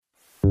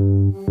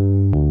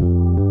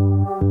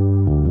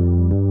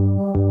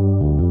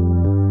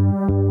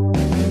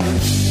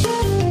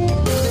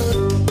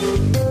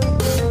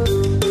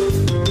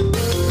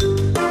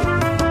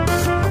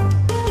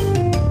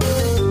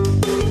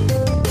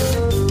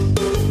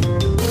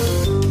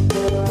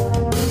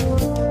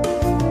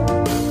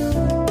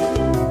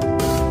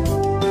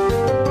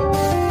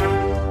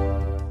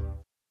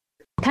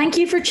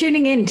for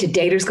tuning in to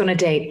Daters Gonna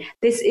Date.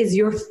 This is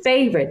your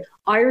favourite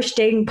Irish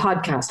dating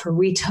podcast where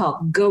we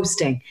talk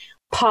ghosting,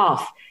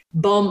 POF,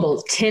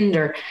 Bumble,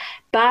 Tinder,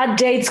 bad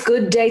dates,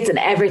 good dates, and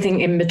everything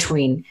in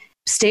between.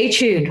 Stay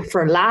tuned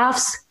for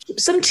laughs,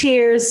 some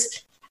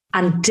tears,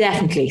 and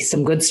definitely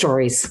some good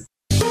stories.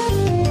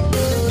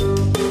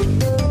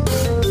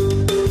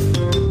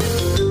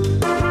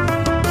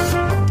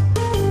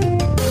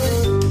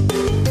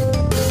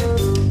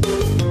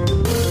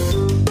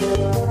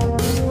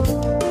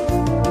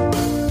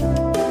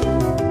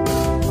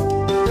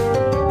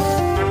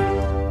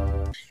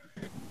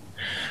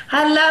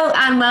 Hello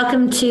and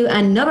welcome to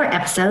another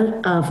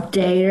episode of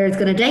Daters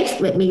Gonna Date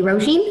with me,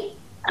 Roisin.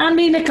 And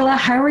me, Nicola.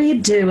 How are you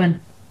doing?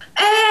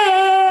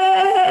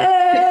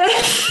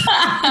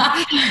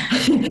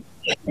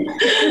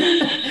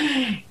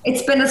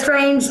 It's been a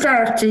strange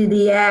start to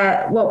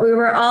the what we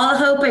were all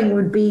hoping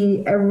would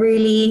be a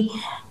really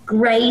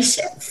great,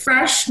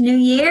 fresh new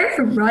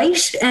year,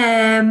 right?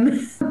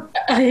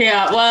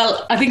 Yeah,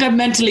 well, I think I've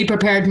mentally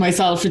prepared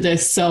myself for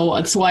this, so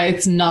that's why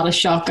it's not a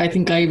shock. I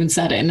think I even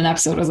said it in an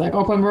episode. I was like,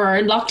 when we're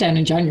in lockdown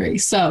in January.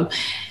 So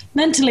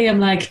mentally, I'm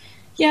like,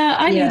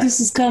 I knew this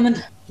was coming.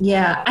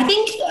 Yeah, I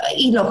think,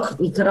 look,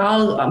 we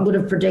would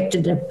have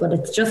predicted it, but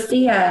it's just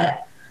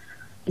that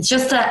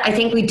I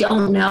think we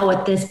don't know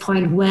at this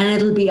point when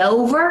it'll be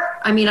over.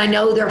 I mean, I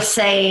know they're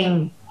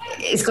saying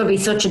it's going to be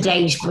such a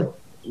date, but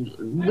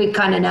we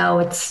kind of know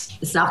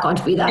it's not going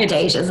to be that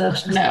date, is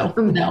it? No.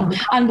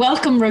 And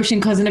welcome, Roisin,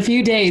 because in a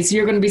few days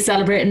you're going to be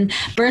celebrating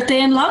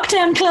birthday in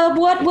lockdown club.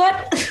 What?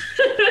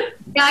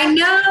 I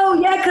know,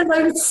 because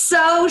I was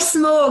so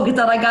smug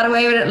that I got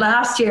away with it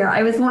last year.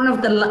 I was one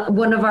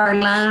of our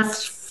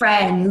last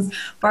friends,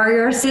 bar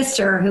your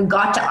sister, who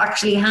got to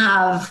actually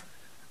have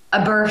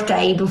a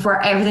birthday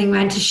before everything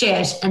went to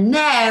shit, and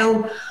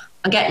now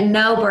I get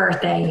no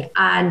birthday.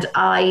 And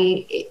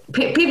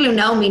people who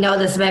know me know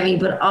this about me,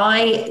 but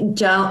I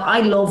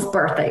love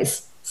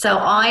birthdays. So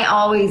I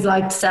always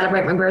like to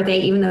celebrate my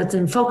birthday, even though it's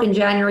in fucking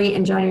January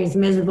and January's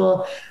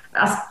miserable.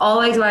 That's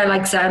always why I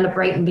like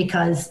celebrating,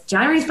 because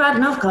January's bad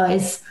enough,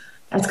 guys.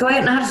 Let's go out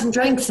and have some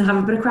drinks and have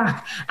a bit of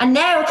crack. And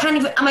now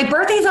and my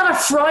birthday's on a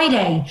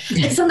Friday.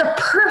 It's on the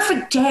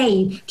perfect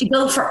day to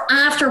go for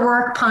after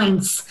work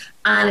pints.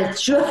 And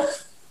it's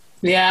just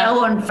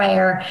so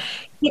unfair.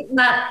 Hitting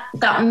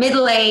that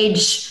middle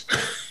age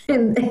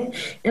in the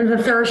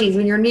 30s,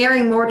 when you're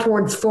nearing more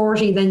towards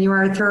 40 than you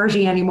are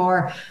 30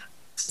 anymore.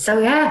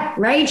 So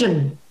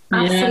raging.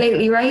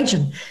 Absolutely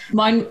raging.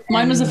 Mine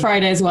was a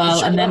Friday as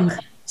well, and then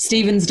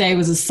Stephen's Day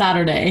was a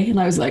Saturday, and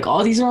I was like,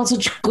 these are all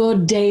such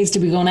good days to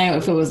be going out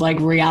if it was like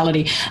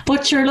reality.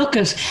 But sure, look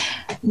at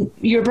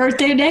your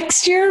birthday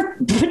next year,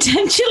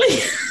 potentially.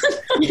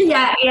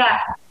 Yeah.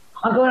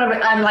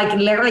 I'm like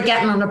literally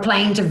getting on a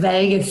plane to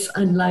Vegas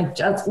and like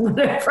just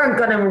whenever I'm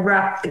going to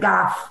wrap the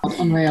gaff.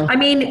 Unreal. I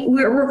mean,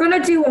 we're going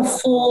to do a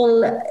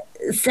full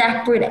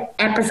separate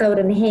episode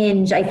on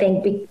Hinge, I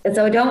think.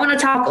 So I don't want to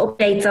talk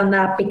updates on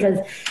that, because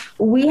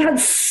we had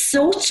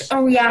such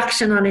a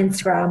reaction on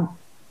Instagram.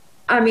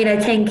 I mean, I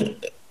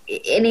think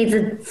it needs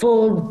a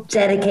full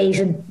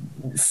dedicated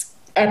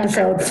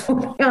episode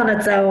on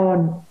its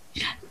own.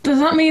 Does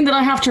that mean that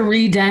I have to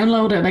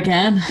re-download it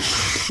again?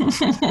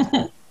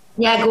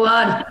 Yeah, go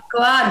on.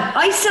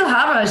 I still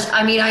have it.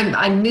 I mean,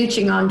 I'm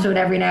mooching onto it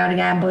every now and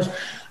again,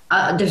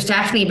 but there's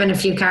definitely been a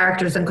few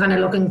characters I'm kind of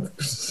looking.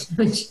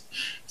 It's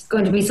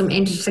going to be some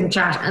interesting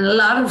chat, and a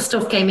lot of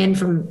stuff came in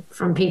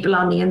from people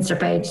on the Insta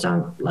page.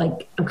 So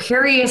I'm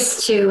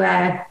curious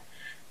to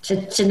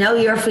know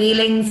your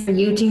feelings, for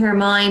you to hear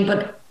mine,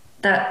 but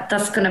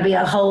that's going to be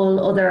a whole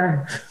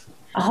other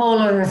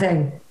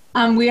thing.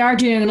 And we are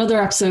doing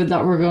another episode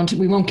that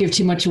we won't give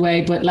too much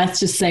away, but let's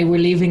just say we're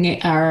leaving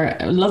our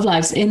love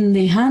lives in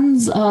the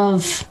hands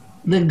of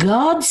the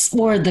gods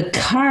or the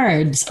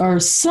cards or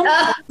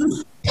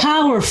something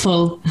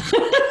powerful.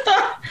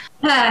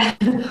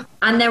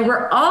 And then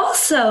we're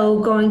also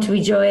going to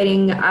be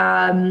joining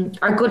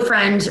our good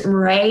friend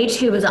Mairead,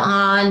 who was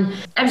on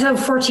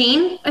episode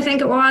 14, I think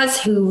it was,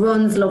 who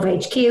runs Love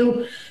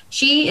HQ.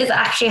 She is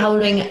actually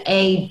holding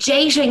a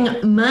dating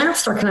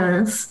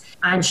masterclass,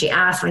 and she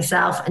asked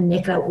myself and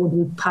Nicola, would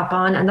we pop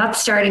on? And that's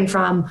starting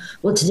from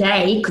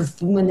today, because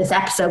when this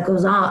episode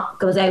goes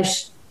out,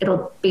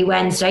 it'll be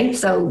Wednesday.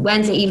 So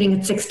Wednesday evening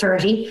at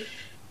 6:30.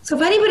 So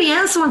if anybody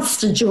else wants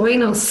to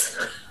join us,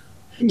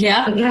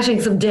 I'm getting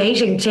some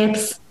dating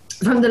tips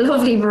from the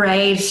lovely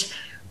Mairead,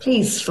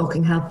 please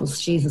fucking help us,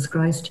 Jesus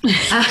Christ.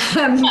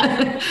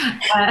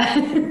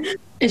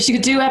 If she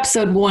could do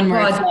episode 1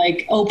 where it's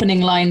like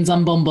opening lines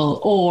on Bumble,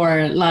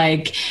 or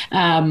like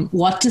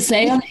what to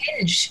say on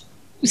Hinge,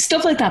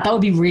 stuff like that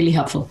would be really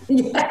helpful.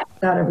 Yeah,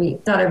 that'd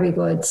be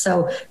good.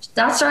 So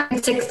that's starting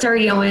at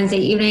 6:30 on Wednesday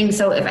evening.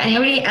 So if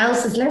anybody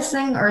else is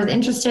listening or is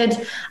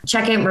interested,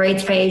 check out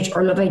Mairead's page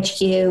or Love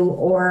HQ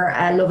or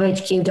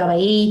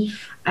lovehq.ie.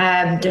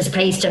 There's a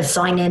place to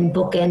sign in,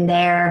 book in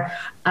there.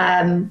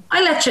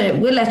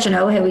 We'll let you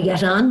know how we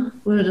get on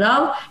with it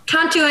all.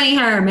 Can't do any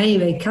harm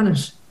anyway, can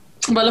it?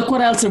 Well, look,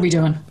 what else are we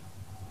doing?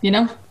 You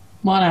know?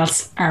 What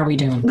else are we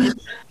doing?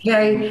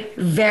 Very,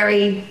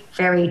 very,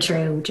 very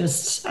true.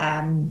 Just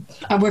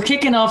we're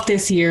kicking off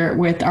this year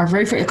with our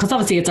very first, because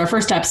obviously it's our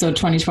first episode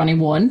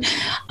 2021,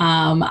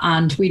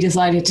 and we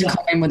decided to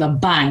come in with a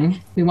bang.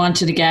 We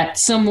wanted to get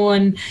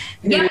someone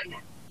who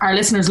our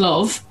listeners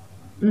love,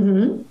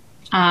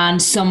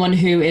 and someone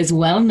who is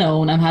well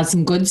known and has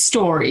some good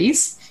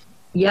stories.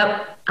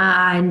 Yep.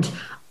 And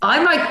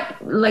I'm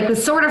like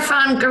was sort of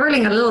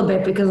fangirling a little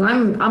bit because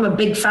I'm a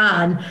big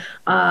fan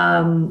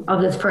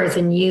of this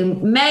person. You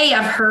may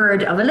have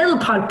heard of a little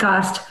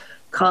podcast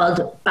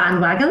called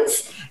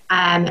Bandwagons.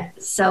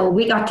 So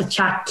we got to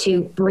chat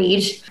to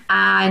Breed,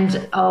 and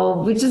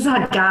we just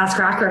had gas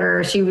crack with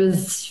her. She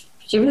was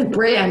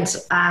brilliant.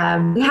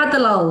 We had the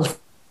lulls.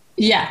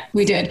 Yeah,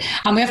 we did.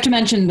 And we have to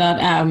mention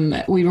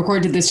that we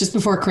recorded this just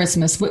before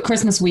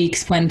Christmas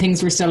weeks, when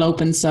things were still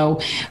open. So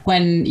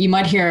when you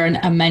might hear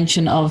a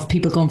mention of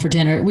people going for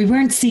dinner, we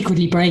weren't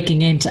secretly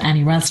breaking into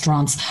any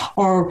restaurants,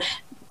 or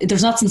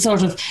there's not some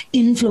sort of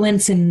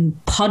influencing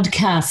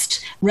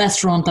podcast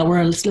restaurant that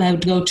we're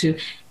allowed to go to.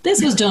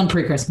 This was done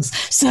pre-Christmas.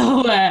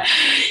 So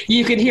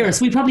you could hear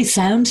us. We probably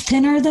sound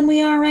thinner than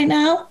we are right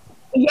now.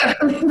 Yeah,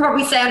 we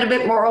probably sound a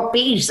bit more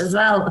upbeat as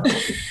well.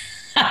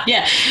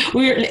 Yeah,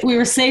 we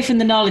were safe in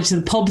the knowledge that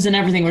the pubs and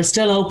everything were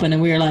still open,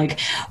 and we were like,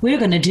 we're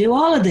going to do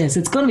all of this.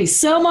 It's going to be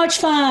so much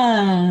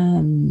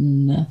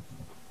fun.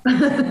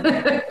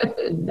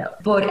 No,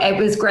 but it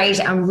was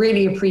great. I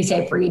really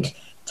appreciate Breed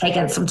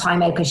taking some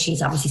time out because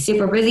she's obviously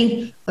super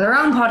busy with her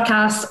own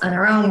podcast and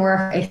her own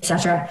work,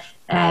 etc.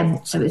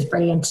 So it was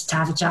brilliant to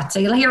have a chat. So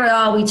you'll hear it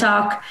all. We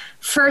talk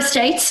first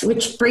dates,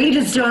 which Breed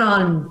has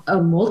done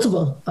on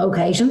multiple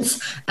occasions,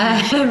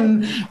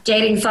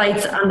 dating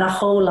sites and the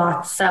whole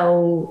lot.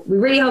 So we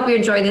really hope you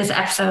enjoy this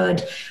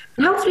episode.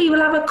 And hopefully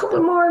we'll have a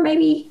couple more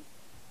maybe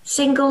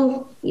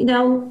single,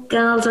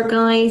 gals or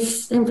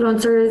guys,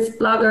 influencers,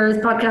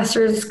 bloggers,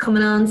 podcasters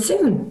coming on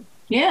soon.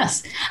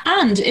 Yes.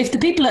 And if the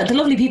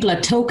lovely people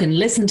at Token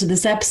listen to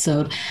this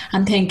episode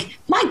and think,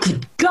 my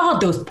good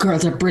God, those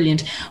girls are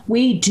brilliant,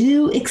 we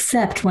do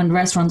accept, when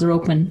restaurants are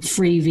open,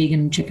 free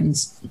vegan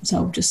chickens.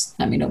 So just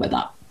let me know about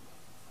that.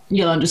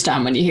 You'll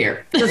understand when you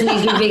hear. Doesn't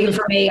need to be vegan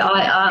for me.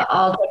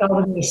 I'll take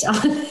over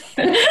myself.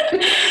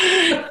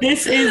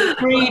 This is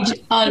Breed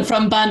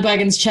from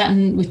Bandwagons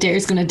chatting with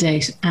Dare's Gonna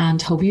Date, and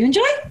hope you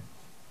enjoy.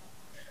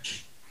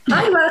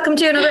 Hi, welcome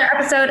to another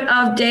episode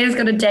of Dare's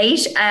Gonna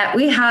Date.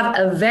 We have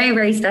a very,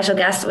 very special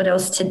guest with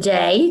us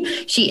today.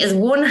 She is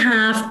one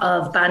half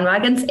of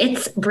Bandwagons.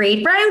 It's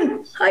Breed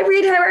Brown. Hi,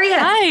 Breed. How are you?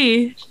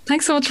 Hi.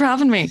 Thanks so much for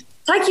having me.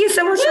 Thank you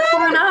so much for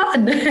coming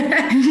on.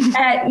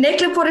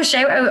 Nicola put a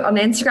shout out on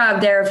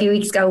Instagram there a few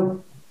weeks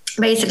ago,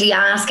 basically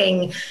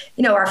asking,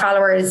 our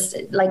followers,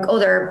 like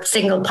other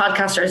single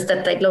podcasters,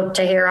 that they'd love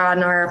to hear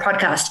on our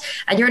podcast.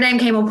 And your name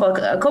came up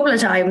a couple of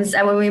times.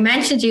 And when we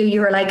mentioned you,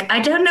 you were like, I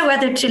don't know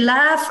whether to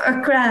laugh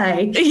or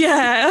cry.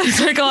 Yeah. I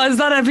was like, is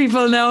that how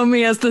people know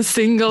me, as the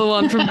single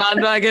one from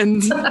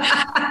Bandwagons?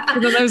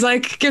 And then I was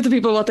like, give the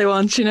people what they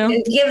want, Give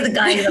the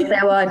guys what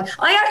they want.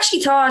 I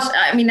actually thought,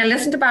 I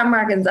listened to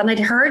Bandwagons and I'd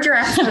heard your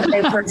episode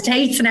about first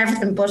dates and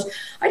everything, but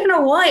I don't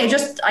know why.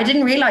 I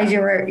didn't realise you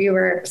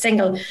were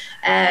single.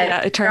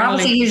 Yeah, eternally.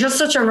 Obviously, you're just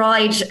such a ride,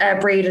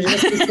 Breed. I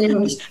just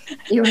assumed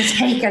you were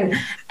taken.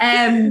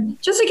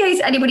 Just in case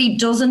anybody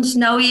doesn't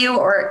know you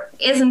or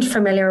isn't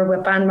familiar with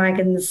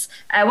Bandwagons,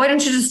 why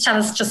don't you just tell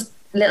us just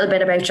a little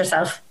bit about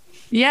yourself?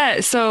 Yeah,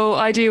 so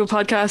I do a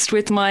podcast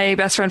with my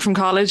best friend from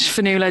college,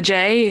 Fanula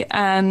J,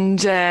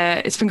 and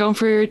it's been going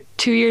for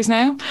 2 years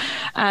now.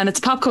 And it's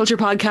a pop culture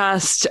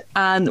podcast.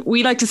 And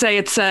we like to say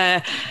it's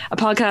a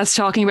podcast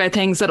talking about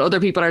things that other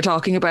people are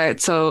talking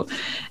about. So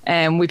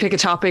we pick a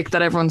topic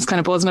that everyone's kind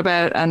of buzzing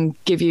about and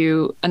give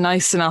you a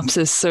nice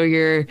synopsis so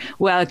you're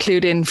well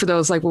clued in for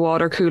those like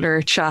water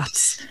cooler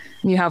chats.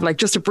 And you have like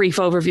just a brief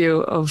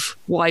overview of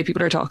why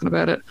people are talking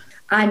about it.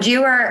 And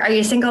are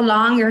you single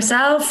long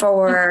yourself,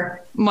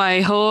 or?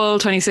 My whole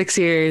 26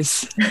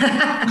 years. It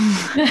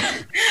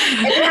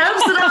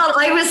helps at all.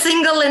 I was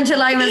single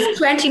until I was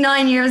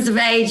 29 years of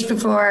age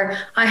before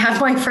I had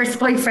my first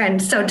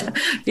boyfriend. So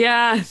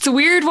yeah, it's a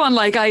weird one.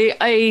 Like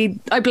I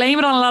blame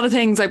it on a lot of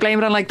things. I blame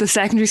it on like the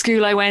secondary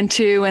school I went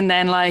to, and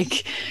then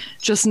like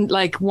just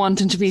like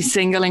wanting to be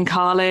single in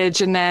college,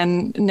 and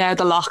then now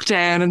the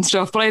lockdown and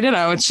stuff. But I don't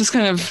know. It's just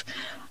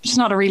just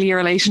not a really a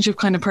relationship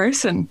kind of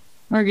person.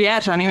 Or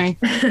yet, anyway.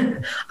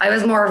 I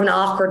was more of an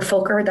awkward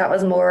fucker. That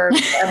was more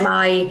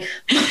my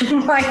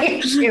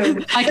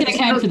issue. I can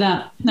account for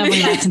that.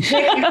 Nobody else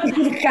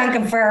can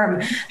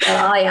confirm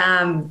that I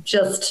am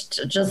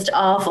just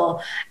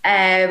awful.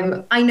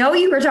 I know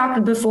you were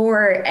talking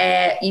before.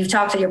 You've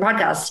talked on your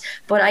podcast,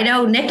 but I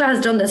know Nicola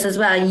has done this as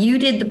well. You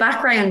did the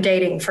background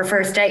dating for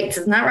first dates,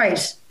 isn't that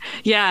right?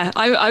 Yeah,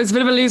 I was a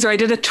bit of a loser. I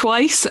did it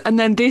twice, and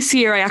then this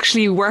year I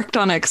actually worked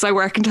on it because I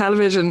work in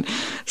television.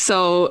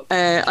 So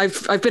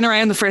I've been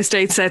around the first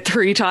date set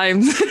 3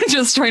 times,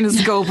 just trying to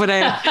scope it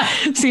out,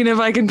 seeing if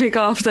I can pick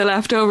off the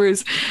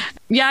leftovers.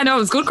 Yeah, no, it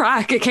was good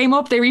crack. It came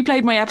up. They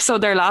replayed my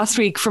episode there last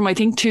week from I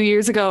think 2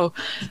 years ago,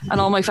 and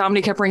all my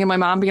family kept ringing my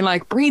mom, being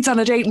like, "Breed's on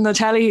a date in the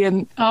telly."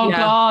 And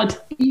God,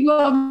 you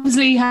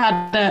obviously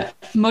had a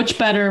much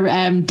better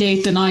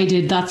date than I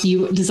did. That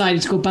you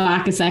decided to go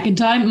back a second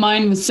time.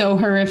 Mine was so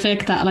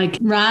horrific that like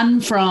ran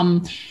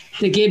from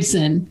the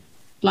Gibson,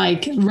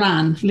 like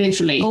ran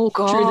literally through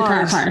the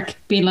car park,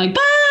 being like,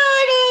 "Bye."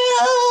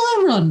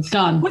 Run,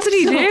 gone. What did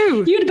he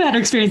do? You had a better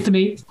experience than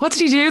me. What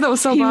did he do that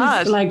was so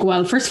bad? Like,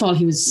 well, first of all,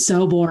 he was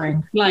so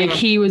boring. Like,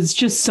 he was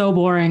just so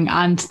boring.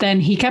 And then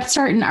he kept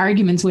starting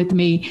arguments with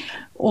me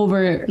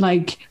over,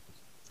 like,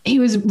 he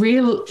was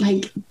real,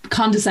 like,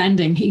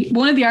 condescending.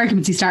 One of the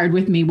arguments he started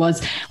with me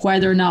was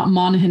whether or not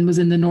Monaghan was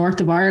in the north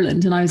of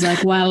Ireland. And I was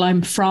like, well,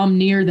 I'm from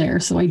near there,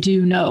 so I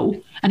do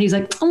know. And he's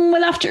like,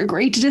 we'll have to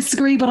agree to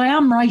disagree, but I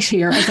am right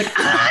here. I was like,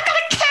 I'm going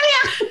to kill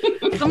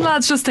you. Some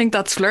lads just think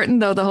that's flirting,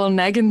 though, the whole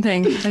negging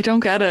thing. I don't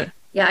get it.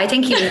 Yeah, I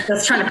think he was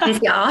just trying to piss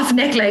you off,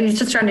 Nicola. He's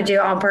just trying to do it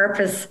on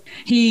purpose.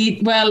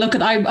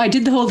 I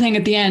did the whole thing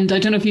at the end. I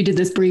don't know if you did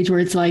this, Breach, where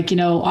it's like, you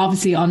know,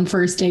 obviously on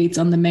first dates,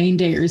 on the main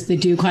daters, they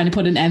do kind of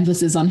put an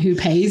emphasis on who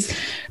pays.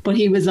 But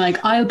he was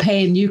like, I'll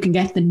pay and you can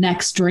get the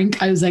next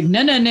drink. I was like,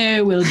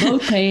 no, we'll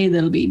both pay.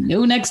 There'll be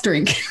no next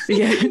drink.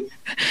 Yeah.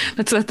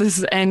 Let's let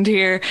this end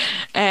here.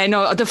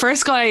 No, the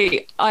first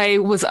guy I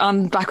was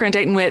on background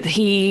dating with,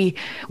 he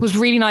was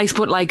really nice,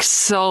 but like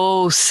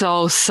so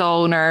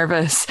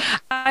nervous.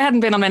 I hadn't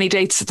been on many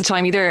dates at the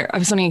time either. I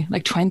was only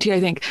like 20, I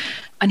think.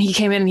 And he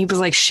came in and he was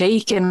like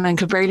shaking and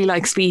could barely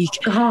like speak.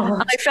 Oh.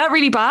 And I felt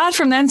really bad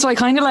from then. So I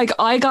kind of like,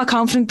 I got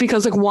confident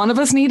because like one of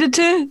us needed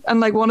to, and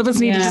like one of us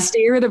needed to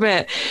steer it a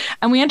bit.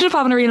 And we ended up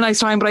having a really nice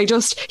time, but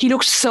he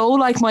looked so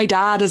like my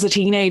dad as a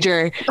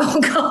teenager.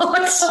 Oh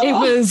God.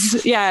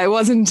 It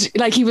wasn't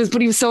like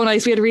but he was so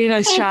nice. We had a really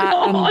nice chat.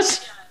 God. And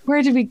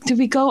where did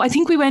we go? I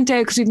think we went out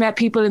because we'd met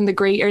people in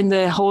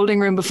the holding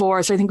room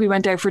before. So I think we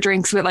went out for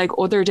drinks with like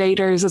other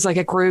daters as like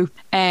a group.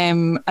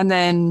 And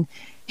then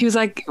he was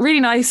like really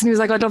nice and he was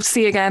like, I'd love to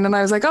see you again. And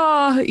I was like,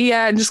 oh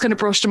yeah, and just kind of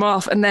brushed him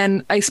off. And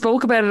then I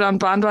spoke about it on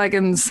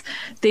Bandwagons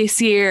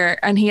this year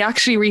and he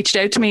actually reached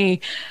out to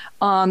me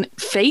on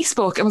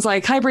Facebook and was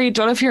like, hi Brie,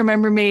 don't know if you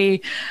remember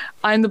me.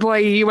 I'm the boy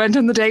you went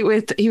on the date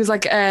with. He was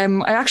like, I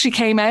actually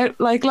came out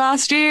like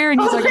last year, and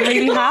he's like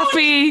really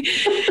happy.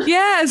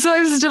 Yeah, so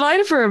I was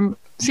delighted for him.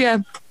 So yeah.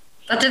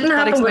 That didn't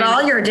happen with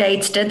all your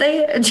dates, did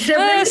they? So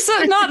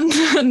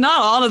not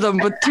all of them,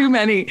 but too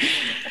many.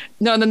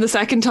 No, and then the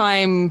second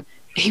time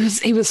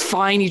he was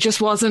fine. He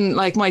just wasn't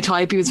like my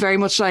type. He was very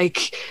much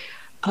like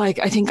I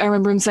think I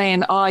remember him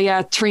saying, oh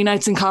yeah, 3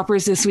 nights in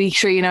Coppers this week,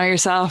 sure you know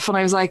yourself. And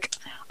I was like,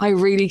 I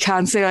really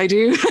can't say I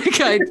do.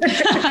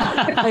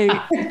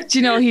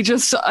 You know, he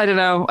just, I don't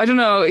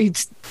know.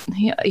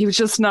 He was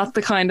just not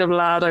the kind of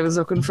lad I was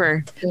looking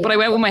for. Yeah. But I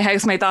went with my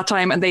housemate that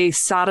time and they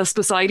sat us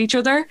beside each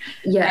other.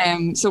 Yeah.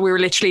 So we were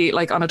literally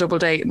like on a double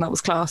date and that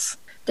was class.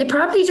 They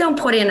probably don't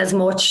put in as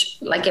much,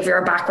 like if you're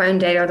a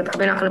background dater, they're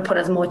probably not going to put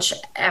as much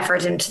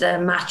effort into the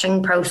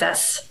matching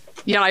process.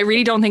 Yeah, I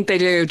really don't think they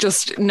do.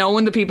 Just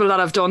knowing the people that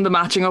have done the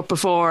matching up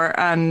before,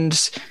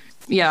 and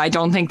yeah, I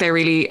don't think they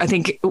really. I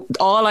think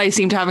all I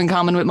seem to have in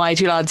common with my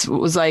two lads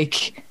was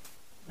like,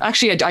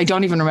 actually, I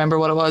don't even remember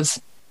what it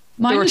was.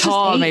 Mine they were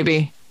tall,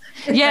 maybe.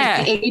 Yeah,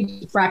 like the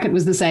age bracket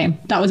was the same.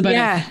 That was about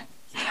it.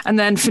 And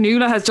then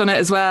Fionnuala has done it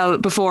as well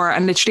before,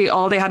 and literally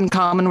all they had in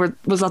common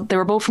was that they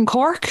were both from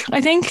Cork, I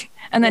think.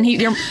 And then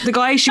the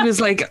guy she was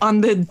like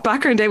on the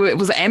background day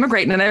was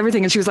emigrating and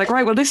everything, and she was like,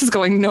 right, well, this is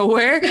going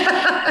nowhere.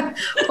 Well,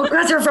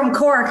 because they're from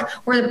Cork,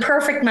 we're the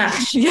perfect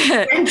match.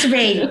 Yeah, meant to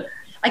be.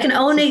 I can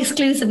only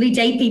exclusively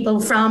date people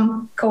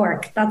from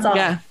Cork. That's all.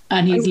 Yeah,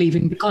 and he's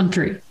leaving the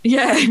country.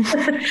 Yeah.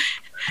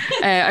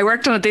 I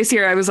worked on it this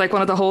year. I was like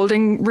one of the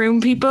holding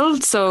room people,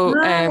 so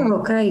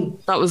okay,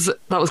 that was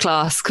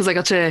class because I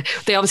got to.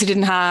 They obviously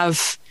didn't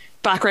have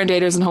background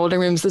daters and holding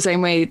rooms the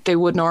same way they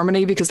would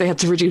normally because they had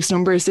to reduce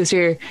numbers this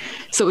year.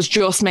 So it was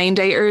just main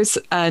daters,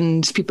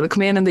 and people would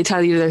come in and they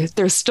tell you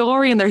their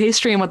story and their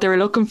history and what they were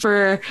looking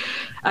for,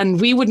 and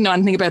we wouldn't know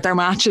anything about their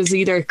matches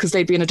either because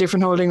they'd be in a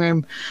different holding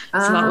room. So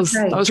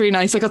that was really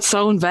nice. I got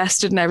so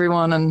invested in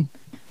everyone, and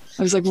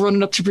I was like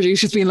running up to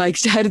producers being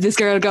like, how did this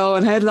girl go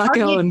and how did that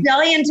go? And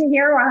dying to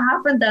hear what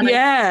happened then.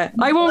 Yeah,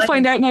 I won't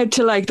find out now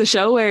till like the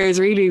show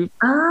airs, really.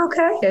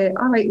 Okay.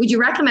 All right. Would you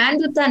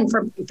recommend it then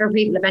for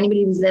people, if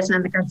anybody was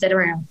listening and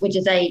considering, would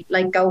you say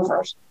like go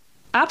for it?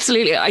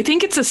 Absolutely. I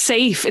think it's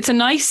a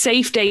nice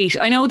safe date.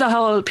 I know the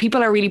whole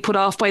people are really put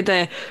off by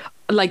the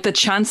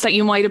chance that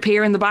you might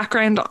appear in the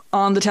background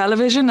on the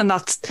television, and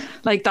that's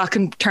like that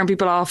can turn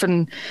people off,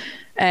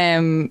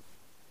 and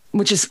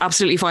which is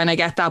absolutely fine. I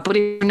get that. But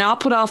if you're not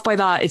put off by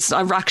that, it's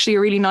actually a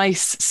really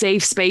nice,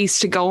 safe space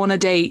to go on a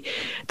date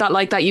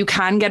that you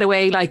can get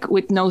away like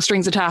with no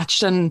strings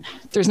attached, and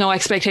there's no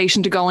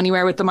expectation to go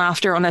anywhere with them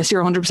after unless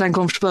you're 100%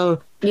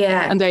 comfortable.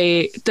 Yeah. And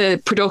the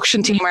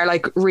production team are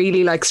like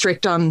really like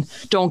strict on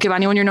don't give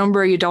anyone your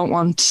number you don't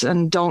want,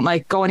 and don't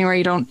like go anywhere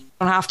you don't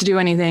have to do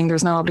anything.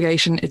 There's no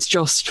obligation. It's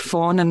just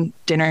fun and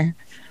dinner.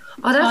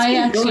 Oh, that's I really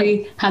actually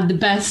good. had the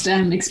best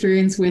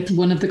experience with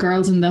one of the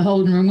girls in the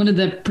holding room, one of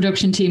the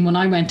production team when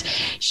I went.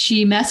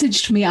 She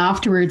messaged me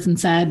afterwards and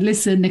said,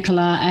 listen,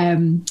 Nicola, I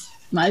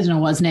don't know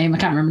what his name, I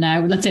can't remember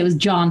now. Let's say it was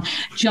John.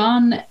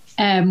 John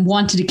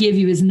wanted to give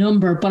you his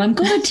number, but I'm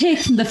going to take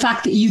from the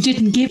fact that you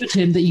didn't give it to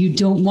him that you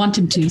don't want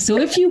him to. So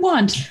if you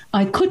want,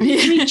 I couldn't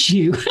reach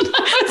you.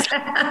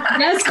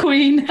 Yes,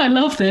 Queen. I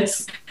love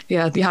this.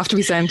 Yeah, you have to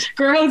be sent.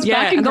 Girls,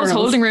 Yeah, backing and those girls.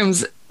 holding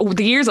rooms,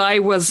 the years I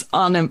was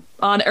on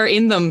or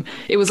in them,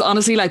 it was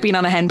honestly like being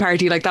on a hen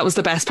party. Like that was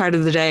the best part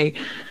of the day.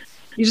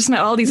 You just met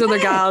all these other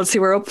gals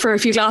who were up for a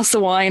few glasses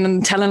of wine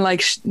and telling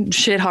like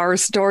shit horror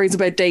stories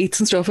about dates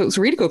and stuff. It was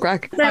really good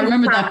crack. I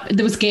remember that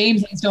there was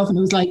games and stuff, and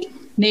it was like,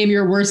 name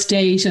your worst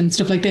date and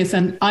stuff like this.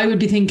 And I would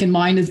be thinking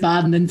mine is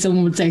bad, and then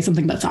someone would say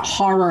something that's a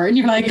horror, and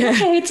you're like,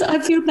 okay, I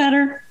feel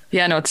better.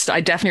 Yeah, no, I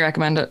definitely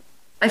recommend it.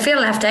 I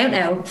feel left out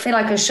now. I feel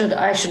like I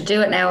should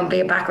do it now and be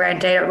a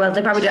background dater. Well,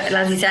 they probably,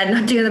 as you said,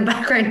 not doing the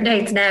background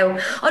dates now.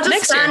 I'll just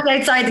Next stand year.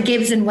 outside the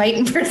Gibson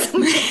waiting for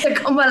somebody to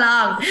come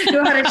along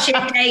who had a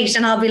shit date,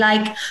 and I'll be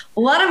like,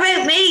 what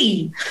about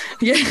me?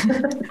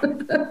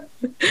 Yeah.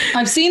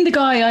 I've seen the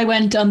guy I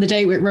went on the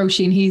date with,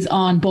 Roisin. He's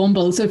on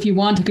Bumble, so if you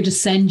want, I could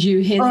just send you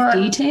his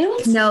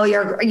details. No,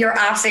 you're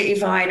absolutely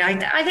fine.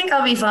 I think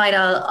I'll be fine.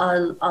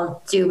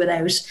 I'll do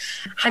without.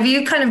 Have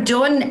you kind of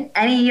done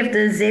any of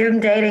the Zoom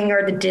dating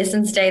or the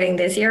distance dating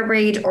this year,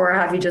 Breed, or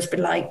have you just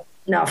been like,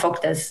 no,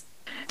 fuck this?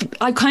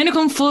 I've kind of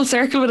come full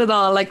circle with it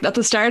all. Like at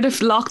the start of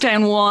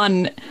lockdown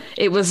 1,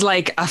 it was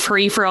like a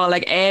free for all.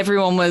 Like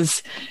everyone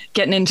was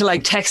getting into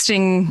like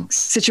texting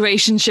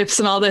situationships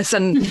and all this,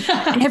 and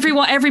every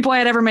boy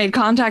I'd ever made eye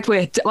contact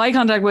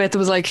with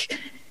was like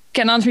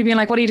getting on to me being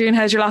like, what are you doing?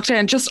 How's your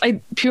lockdown? Just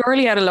I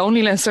purely out of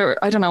loneliness, or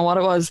I don't know what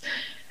it was.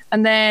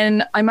 And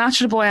then I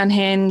matched with a boy on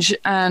Hinge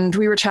and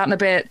we were chatting a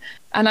bit,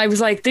 and I was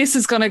like, this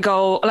is gonna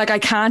go, like I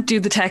can't do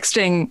the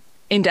texting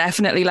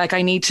indefinitely. Like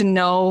I need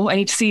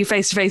to see you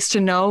face to face to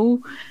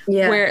know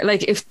where,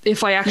 like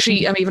if I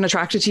actually am even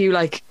attracted to you,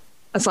 like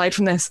aside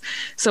from this.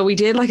 So we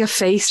did like a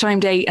FaceTime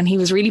date, and he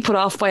was really put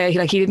off by it.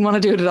 Like he didn't want to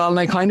do it at all, and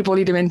I kind of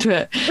bullied him into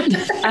it.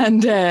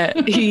 And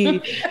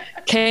he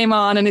came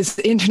on and his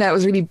internet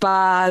was really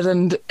bad,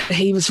 and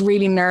he was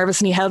really nervous,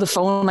 and he held the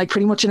phone like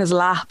pretty much in his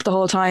lap the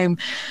whole time,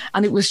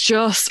 and it was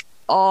just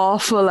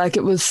awful. Like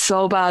it was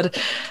so bad.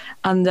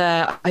 And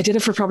I did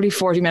it for probably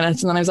 40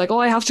 minutes, and then I was like, oh,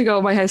 I have to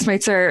go. My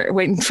housemates are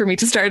waiting for me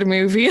to start a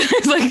movie. I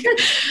was like,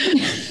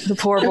 the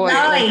poor boy.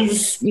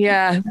 Nice. Like,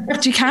 yeah.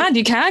 But you can't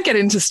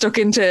get stuck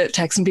into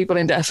texting people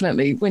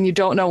indefinitely when you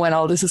don't know when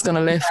all this is going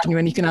to lift and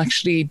when you can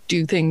actually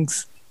do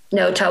things.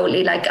 No,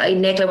 totally. Like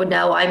Nicola would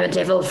know I'm a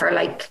devil for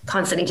like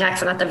constantly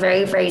texting. At the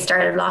very, very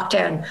start of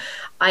lockdown,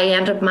 I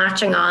ended up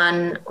matching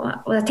on,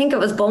 well, I think it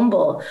was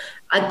Bumble,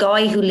 a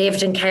guy who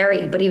lived in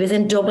Kerry, but he was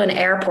in Dublin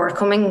Airport,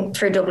 coming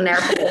through Dublin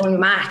Airport when we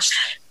matched.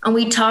 And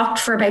we talked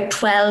for about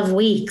 12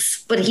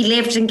 weeks, but he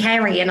lived in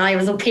Kerry and I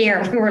was up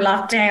here. We were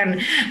locked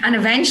down. And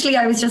eventually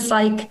I was just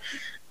like,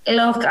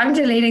 look, I'm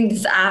deleting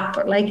this app.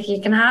 Like,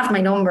 you can have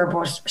my number,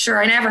 but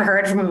sure, I never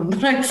heard from him.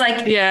 But I was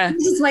like, yeah,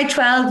 this is my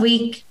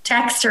 12-week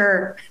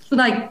texter.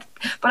 Like,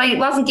 but I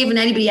wasn't giving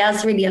anybody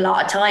else really a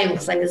lot of time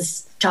because I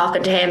was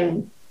talking to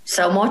him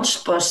so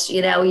much. But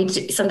you know,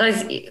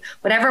 sometimes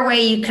whatever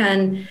way you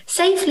can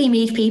safely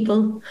meet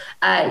people,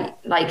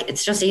 like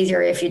it's just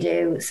easier if you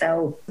do.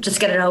 So just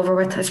get it over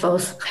with, I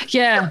suppose.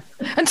 Yeah.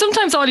 And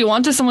sometimes all you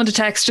want is someone to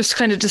text just to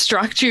kind of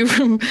distract you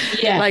from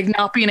like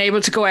not being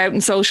able to go out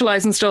and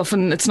socialize and stuff.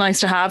 And it's nice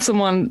to have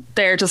someone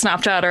there to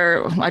Snapchat,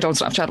 or I don't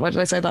Snapchat, why did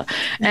I say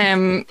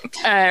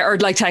that? Or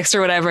like text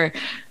or whatever.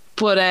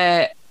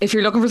 But if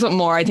you're looking for something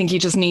more, I think you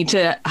just need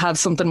to have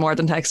something more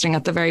than texting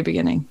at the very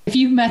beginning. If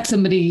you've met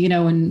somebody, you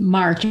know, in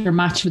March or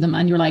match with them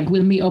and you're like,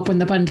 we'll meet up when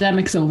the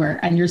pandemic's over,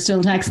 and you're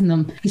still texting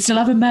them, you still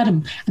haven't met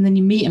him, and then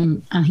you meet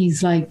him and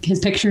he's like, his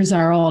pictures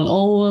are all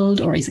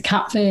old, or he's a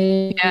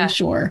catfish,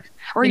 or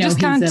you just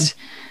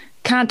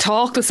can't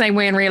talk the same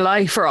way in real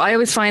life. Or I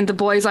always find the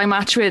boys I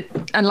match with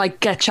and like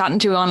get chatting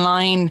to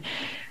online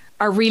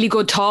are really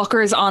good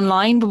talkers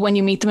online, but when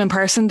you meet them in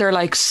person, they're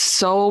like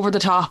so over the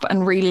top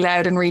and really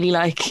loud and really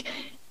like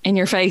in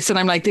your face. And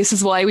I'm like, this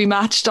is why we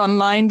matched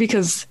online,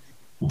 because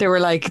they were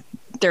like,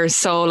 they're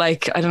so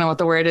like, I don't know what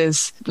the word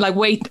is, like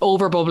way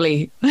over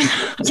bubbly.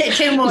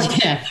 Too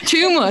much. Yeah.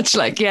 Too much.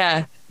 Like,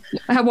 yeah.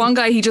 I had one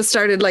guy, he just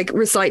started like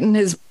reciting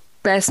his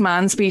best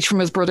man speech from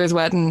his brother's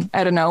wedding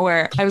out of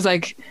nowhere. I was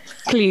like,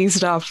 please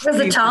stop. There's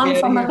a Tom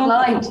from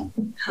McLeod.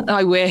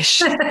 I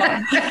wish.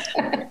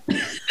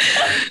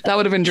 That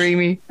would have been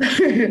dreamy.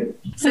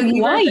 So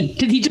why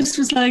did he just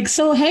was like,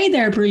 so hey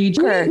there,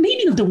 Breed, what is the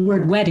meaning of the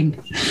word wedding?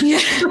 Yeah.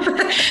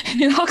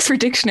 In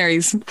Oxford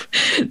Dictionaries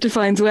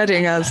defines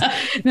wedding as,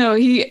 no,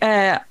 he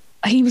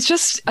was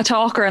just a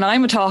talker and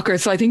I'm a talker,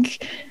 so I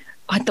think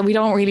we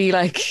don't really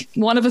like,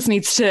 one of us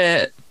needs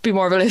to be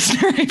more of a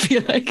listener, I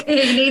feel like.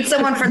 You need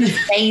someone for the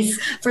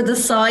space, for the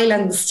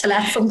silence, to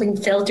let something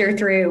filter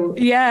through.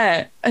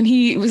 Yeah. And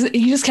he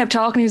just kept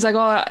talking. He was like,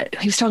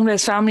 he was talking about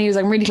his family. He was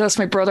like, I'm really close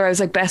to my brother. I was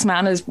like best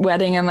man at his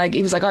wedding. And like,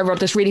 he was like, I wrote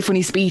this really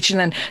funny speech. And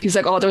then he was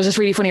like, there was this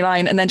really funny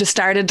line. And then just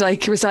started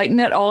like reciting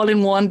it all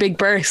in one big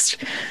burst.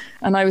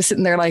 And I was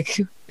sitting there like,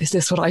 is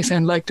this what I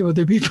sound like to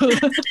other people?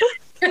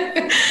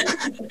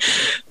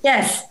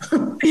 Yes.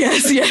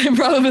 Yes, yeah,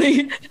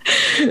 probably.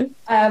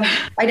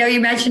 I know you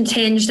mentioned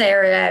Hinge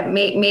there.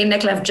 Me and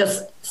Nicola have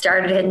just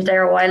started Hinge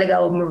there a while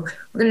ago. And we're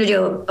going to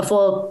do a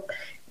full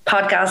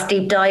podcast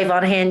deep dive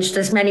on Hinge.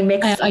 There's many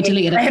mixed. I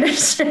deleted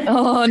it.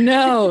 Oh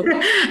no. But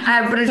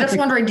I was just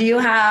wondering, do you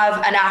have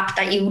an app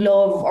that you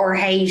love or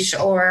hate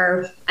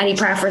or any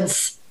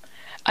preference?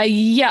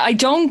 I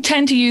don't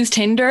tend to use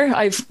Tinder.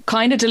 I've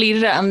kind of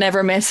deleted it and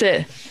never miss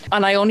it.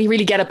 And I only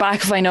really get it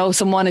back if I know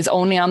someone is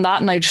only on that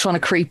and I just want to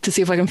creep to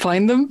see if I can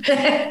find them.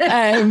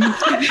 I'm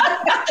so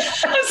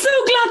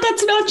glad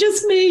that's not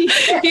just me.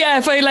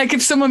 Yeah,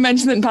 if someone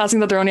mentions it in passing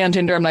that they're only on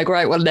Tinder, I'm like,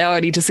 right, well now I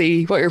need to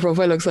see what your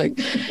profile looks like.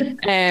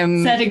 Setting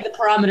the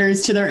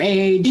parameters to their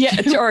age. Yeah,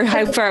 or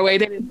how far away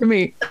they are from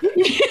me.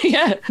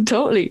 Yeah,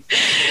 totally.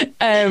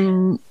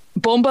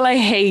 Bumble I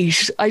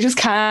hate. I just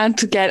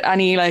can't get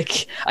any I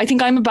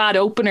think I'm a bad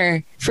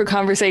opener for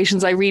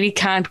conversations. I really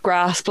can't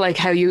grasp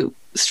how you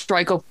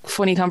strike up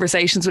funny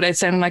conversations without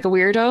sounding like a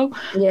weirdo.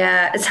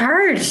 Yeah, it's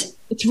hard.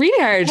 It's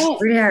really hard.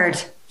 It's really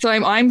hard. So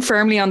I'm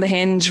firmly on the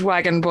Hinge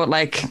wagon, but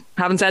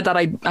having said that,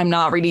 I'm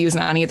not really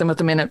using any of them at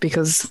the minute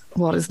because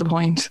what is the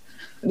point?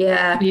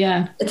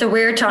 Yeah. It's a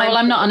weird time. Well,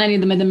 I'm not on any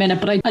of them in the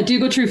minute, but I do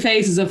go through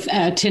phases of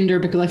Tinder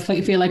because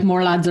I feel like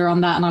more lads are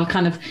on that, and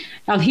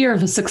I'll hear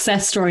of a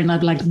success story and I'll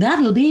be like,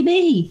 that'll be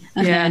me.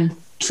 And then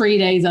 3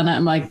 days on it,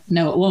 I'm like,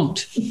 no, it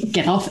won't.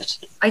 Get off it.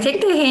 I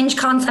think the Hinge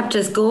concept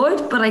is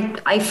good, but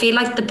I feel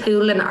like the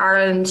pool in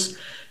Ireland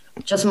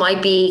just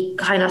might be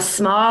kind of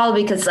small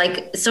because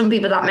some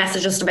people that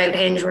messaged us about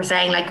Hinge were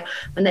saying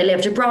when they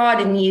lived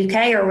abroad in the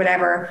UK or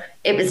whatever,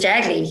 it was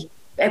deadly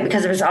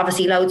because there was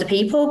obviously loads of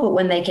people, but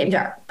when they came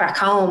back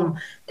home,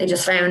 they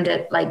just found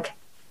it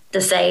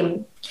the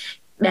same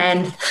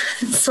men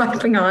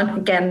swiping on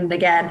again and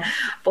again.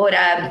 But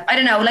I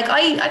don't know,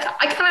 I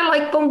kind of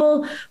like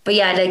Bumble, but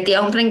yeah, the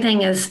opening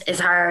thing is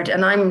hard,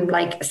 and I'm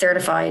a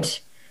certified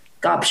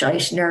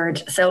gobshite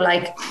nerd, so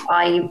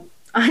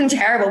I'm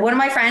terrible. One of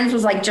my friends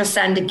was just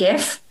send a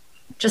GIF,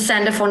 just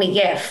send a funny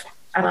GIF,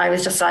 and I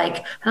was just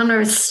I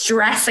was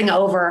stressing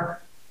over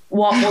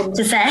what one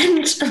to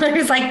send, and I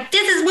was like,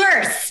 this is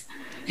worse.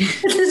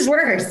 This is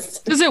worse.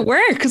 Does it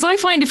work? Because I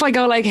find if I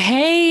go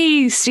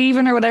hey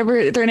Stephen or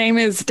whatever their name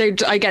is,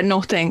 I get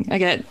nothing. I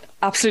get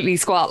absolutely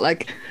squat.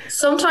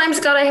 Sometimes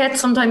got a hit,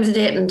 sometimes it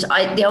didn't.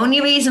 The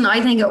only reason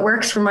I think it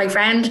works for my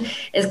friend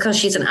is because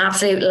she's an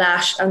absolute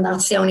lash, and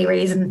that's the only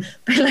reason.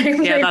 But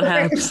that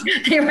helps.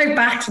 They went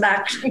back to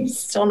that. She's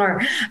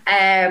stunner.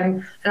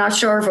 I'm not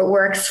sure if it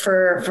works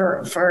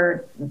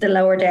for the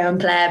lower down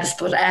plebs,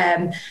 but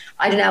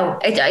I don't know.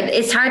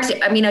 It's hard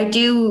to. I mean, I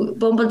do.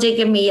 Bumble did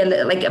give me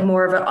a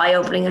more of an eye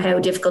opening of how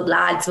difficult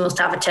lads must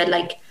have it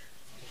to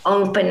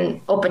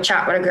open up a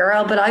chat with a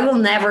girl, but I will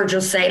never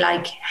just say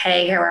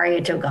hey, how are you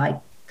to a guy,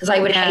 because I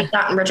would hate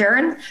that in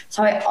return.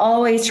 So I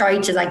always try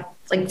to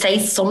say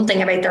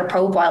something about their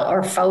profile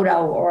or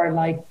photo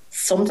or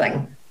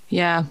something.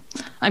 Yeah,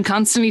 I'm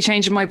constantly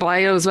changing my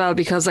bio as well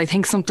because I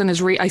think something is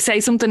I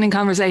say something in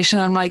conversation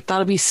and I'm like,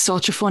 that'll be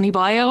such a funny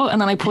bio, and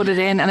then I put it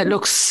in and it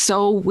looks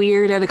so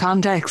weird out of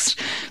context.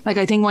 I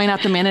think mine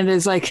at the minute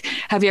is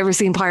have you ever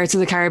seen Pirates of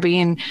the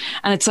Caribbean?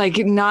 And it's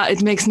not,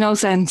 it makes no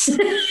sense.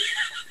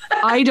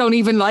 I don't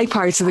even like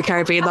Pirates of the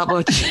Caribbean that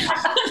much.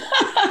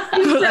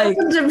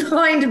 To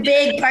find a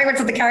big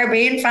Pirates of the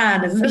Caribbean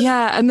fan, is it?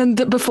 Yeah, and then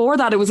before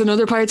that, it was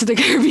another Pirates of the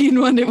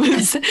Caribbean one. It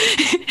was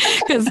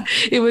because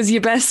it was you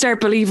best start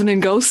believing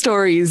in ghost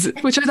stories,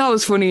 which I thought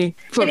was funny.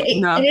 But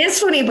it is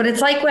funny, but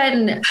it's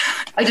when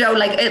I don't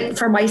know,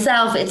 for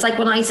myself, it's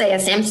when I say a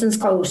Simpsons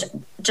quote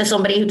to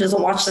somebody who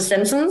doesn't watch The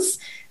Simpsons,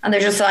 and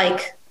they're just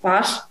like,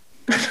 "What?"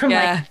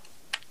 Yeah.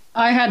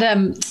 I had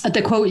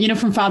the quote,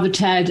 from Father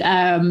Ted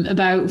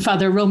about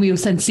Father Romeo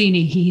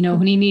Sensini.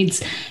 When he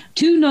needs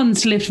 2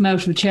 nuns to lift him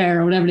out of a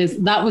chair or whatever it is.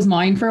 That was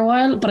mine for a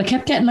while, but I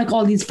kept getting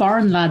all these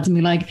foreign lads and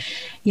be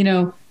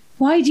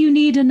why do you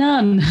need a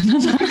nun? And I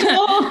was like,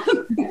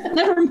 oh,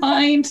 never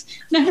mind.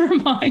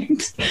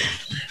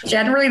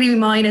 Generally,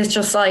 mine is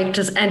just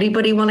does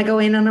anybody want to go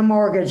in on a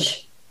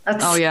mortgage?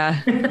 Oh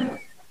yeah.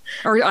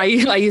 Or I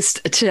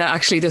used to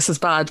actually, this is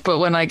bad, but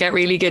when I get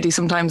really giddy,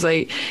 sometimes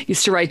I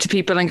used to write to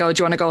people and go,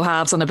 do you want to go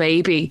halves on a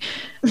baby?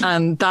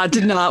 And that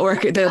did not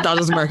work. That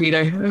doesn't work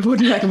either. I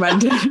wouldn't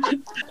recommend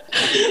it.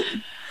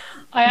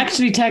 I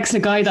actually texted a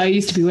guy that I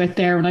used to be with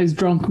there when I was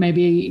drunk,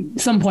 maybe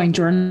some point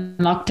during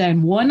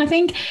lockdown 1, I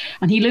think.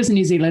 And he lives in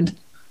New Zealand.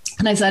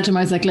 And I said to him,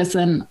 I was like,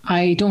 listen,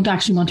 I don't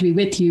actually want to be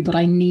with you, but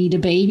I need a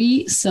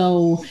baby.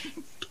 So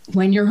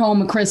when you're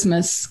home at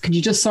Christmas, could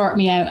you just sort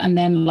me out and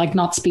then like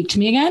not speak to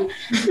me again?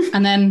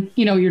 And then,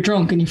 you know, you're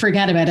drunk and you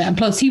forget about it. And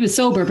plus he was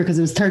sober because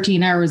it was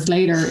 13 hours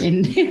later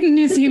in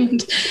New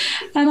Zealand.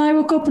 And I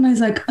woke up and I was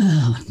like,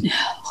 oh no,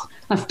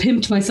 I've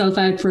pimped myself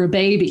out for a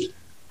baby.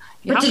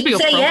 You have to be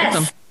upfront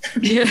with them.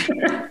 Yeah.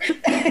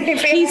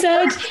 He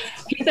said,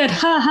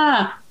 ha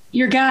ha,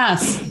 you're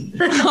gas.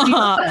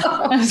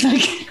 I was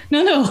like,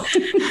 no.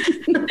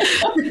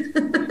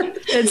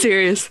 It's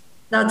serious.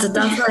 That's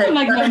I'm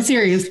like, no, I'm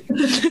serious.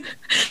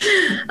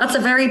 That's a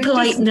very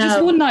polite no.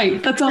 Just one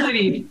night. That's all I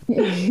need.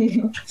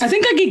 I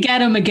think I could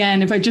get him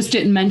again if I just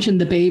didn't mention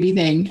the baby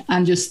thing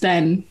and just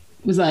then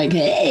was like,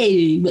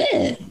 hey,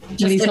 when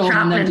he's home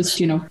and then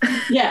just, you know,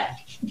 yeah.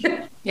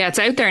 Yeah, it's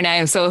out there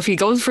now. So if he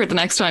goes for it the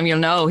next time, you'll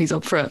know he's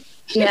up for it.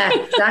 Yeah,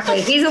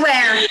 exactly. He's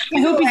aware.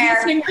 He's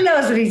aware. He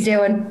knows what he's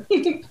doing.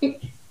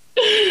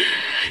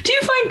 Do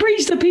you find,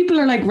 Breach, that people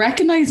are like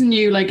recognizing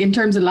you, like in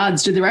terms of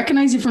lads? Do they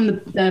recognize you from the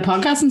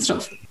podcast and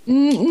stuff?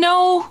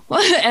 No.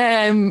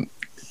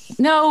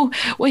 No,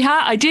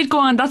 I did go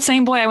on that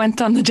same boy I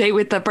went on the date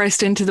with that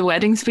burst into the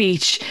wedding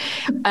speech.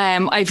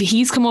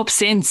 He's come up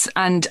since,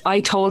 and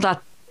I told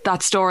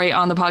that story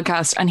on the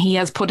podcast, and he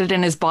has put it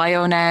in his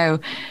bio now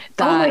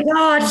that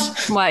oh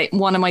my god,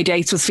 one of my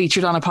dates was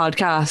featured on a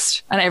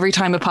podcast, and every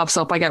time it pops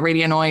up I get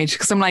really annoyed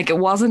because I'm like, it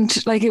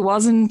wasn't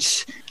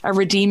a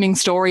redeeming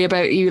story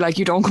about you, like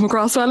you don't come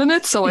across well in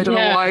it, so I don't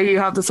know why you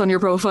have this on your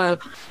profile.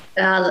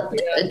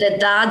 The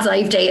dads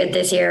I've dated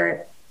this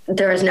year,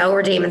 there is no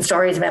redeeming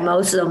stories about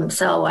most of them,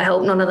 so I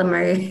hope none of them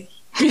are.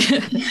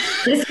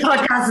 This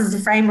podcast is a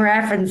frame of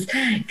reference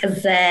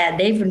because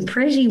they've been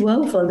pretty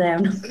woeful now,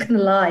 I'm not gonna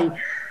lie.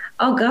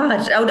 Oh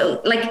god, oh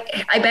no,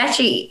 like I bet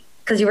you,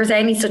 because you were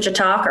saying he's such a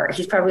talker,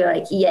 he's probably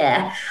like,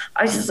 yeah,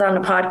 I was just on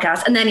a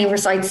podcast, and then he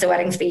recites the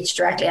wedding speech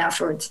directly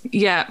afterwards.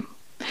 Yeah.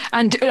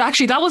 And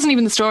actually that wasn't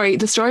even the story.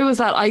 The story was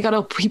that I got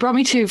up, he brought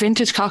me to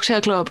Vintage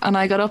Cocktail Club, and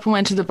I got up and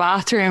went to the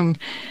bathroom.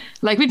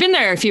 Like we'd been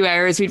there a few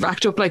hours, we'd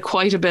racked up like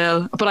quite a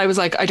bill, but I was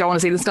like, I don't want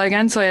to see this guy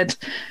again, so I had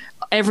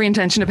every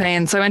intention of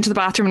paying. So I went to the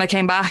bathroom and I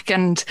came back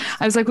and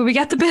I was like, will we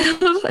get the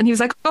bill? And he was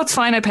like, oh, it's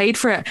fine, I paid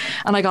for it.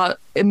 And I got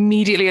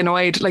immediately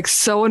annoyed, like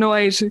so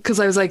annoyed, because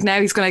I was like, now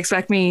he's going to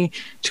expect me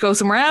to go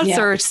somewhere else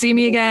or to see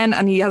me again,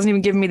 and he hasn't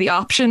even given me the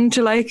option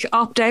to like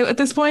opt out at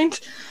this point.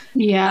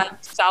 Yeah, and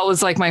that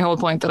was like my whole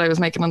point that I was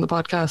making on the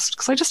podcast,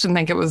 because I just didn't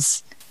think it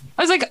was,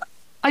 I was like,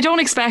 I don't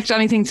expect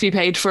anything to be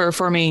paid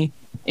for me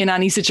in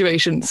any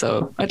situation,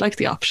 so I'd like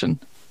the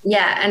option.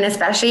 Yeah, and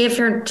especially if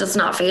you're just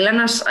not feeling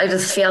it, I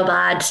just feel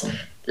bad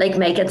like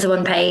making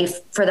someone pay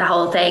for the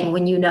whole thing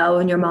when you know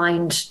in your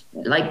mind,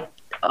 like,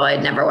 oh,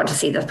 I'd never want to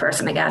see this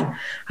person again.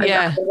 I'd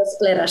rather just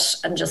split it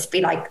and just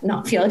be like,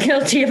 not feel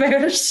guilty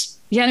about it.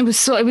 Yeah, and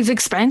it was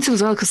expensive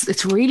as well, because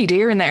it's really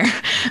dear in there,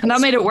 and that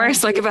made it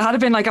worse. Like if it had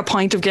been like a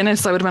pint of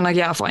Guinness, I would have been like,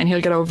 yeah, fine,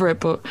 he'll get over it.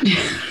 But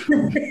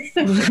he's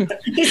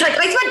like,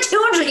 I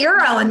spent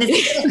 €200 on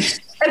this.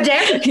 How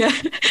dare you? Yeah,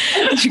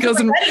 and she goes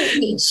and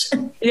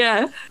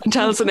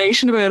tells the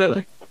nation about it.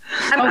 Like.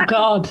 Oh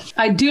God,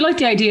 I do like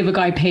the idea of a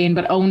guy paying,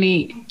 but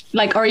only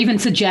like, or even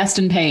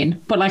suggesting paying.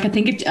 But like, I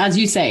think it, as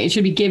you say, it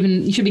should be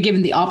given. You should be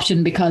given the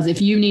option, because if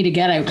you need a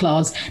get out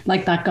clause,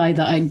 like that guy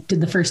that I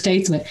did the first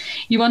dates with,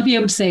 you want to be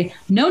able to say,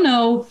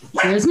 no,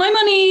 here's my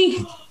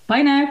money,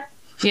 bye now.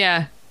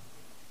 Yeah.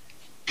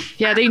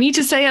 Yeah, they need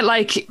to say it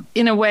like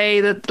in a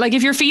way that, like,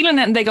 if you're feeling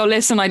it and they go,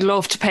 listen, I'd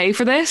love to pay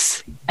for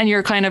this, and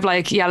you're kind of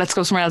like, yeah, let's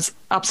go somewhere else,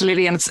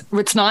 absolutely, and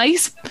it's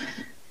nice,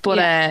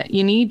 but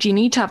you need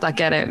to have that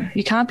get out.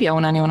 You can't be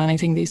owing anyone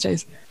anything these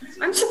days.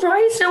 I'm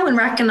surprised no one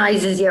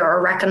recognises you, or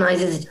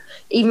recognises,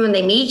 even when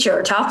they meet you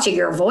or talk to you,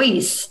 your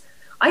voice.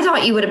 I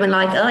thought you would have been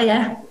like, oh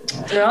yeah.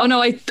 Oh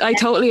no, I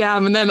totally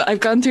am. And then I've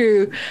gone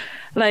through,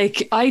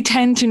 like, I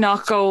tend to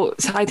not go,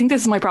 so I think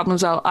this is my problem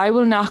as well. I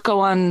will not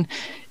go on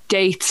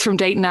dates from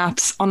dating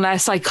apps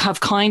unless I have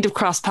kind of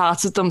crossed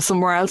paths with them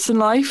somewhere else in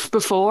life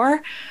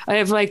before. I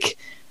have like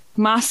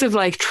massive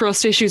like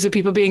trust issues with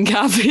people being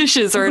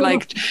catfishes, or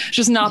like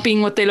just not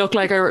being what they look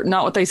like or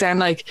not what they sound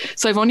like.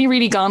 So I've only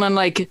really gone on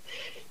like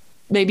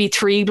maybe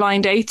 3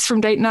 blind dates from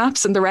dating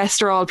apps, and the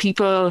rest are all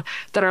people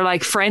that are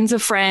like friends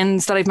of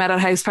friends that I've met at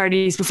house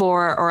parties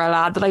before, or a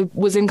lad that I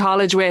was in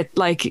college with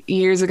like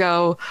years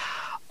ago,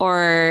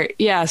 or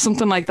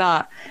something like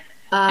that.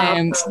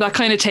 So that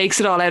kind of takes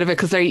it all out of it,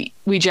 because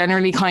we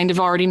generally kind of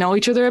already know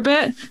each other a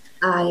bit.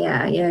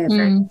 Yeah.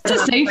 It's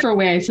a safer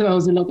way, I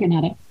suppose, of looking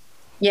at it.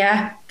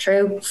 Yeah,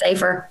 true.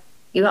 Safer.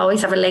 You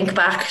always have a link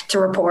back to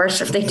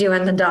report if they do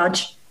anything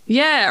dodge.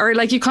 Yeah, or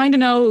like you kind of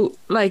know,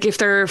 like if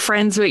they're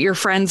friends with your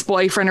friend's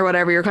boyfriend or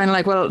whatever, you're kind of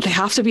like, well, they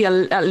have to be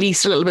at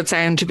least a little bit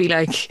sound to be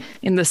like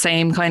in the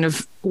same kind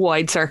of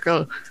wide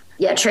circle.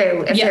 Yeah,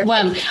 true.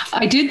 Well,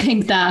 I did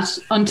think that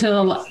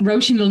until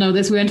Roisin will know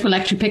this. We went to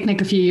Electric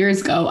Picnic a few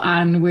years ago,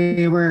 and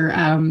we were,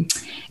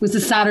 it was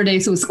a Saturday,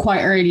 so it was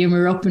quite early, and we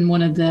were up in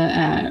one of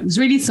the, it was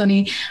really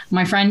sunny.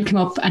 My friend came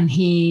up and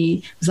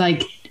he was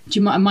like, do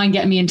you mind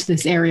getting me into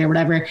this area or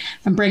whatever?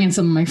 I'm bringing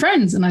some of my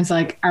friends. And I was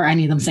like, are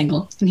any of them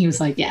single? And he was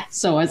like, yeah.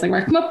 So I was like,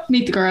 right, come up,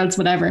 meet the girls,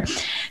 whatever.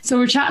 So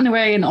we're chatting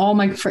away and all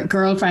my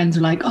girlfriends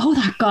are like, oh,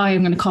 that guy,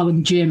 I'm going to call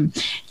him Jim.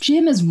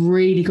 Jim is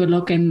really good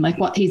looking. Like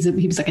he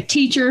was like a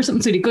teacher or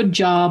something, so he had a good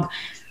job.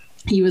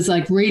 He was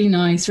like really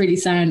nice, really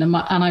sound. And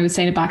I was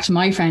saying it back to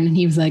my friend and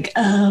he was like,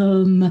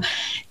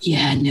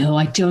 yeah, no,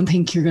 I don't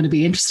think you're going to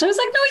be interested. I was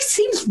like, no, he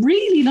seems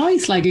really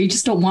nice. Like, you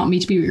just don't want me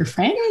to be with your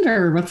friend,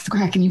 or what's the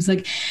crack? And he was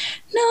like,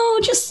 no,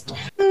 just,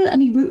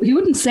 and he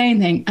wouldn't say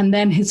anything. And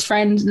then his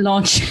friend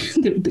launched,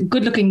 the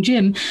good looking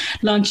Jim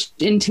launched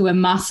into a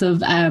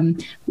massive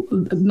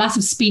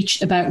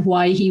speech about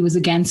why he was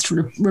against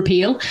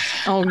repeal.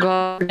 Oh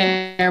God.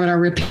 There with our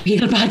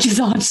repeal badges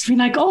on, just being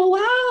like, oh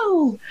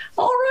wow,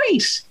 all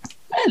right.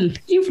 Well,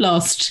 you've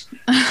lost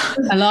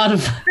a lot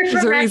of.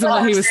 There's a reason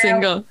why he was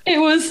single. It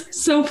was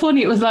so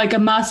funny. It was like a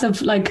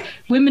massive, like,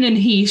 women in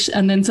heat,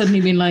 and then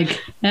suddenly being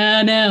like,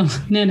 no,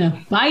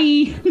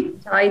 bye.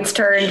 Tides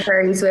turned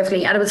very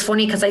swiftly, and it was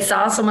funny because I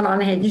saw someone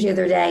on Hinge the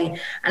other day,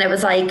 and it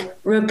was like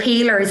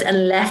repealers and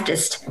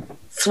leftist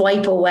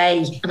swipe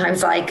away, and I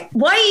was like,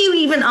 why are you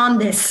even on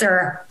this,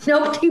 sir?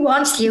 Nobody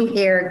wants you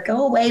here.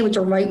 Go away with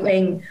your right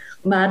wing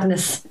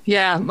madness.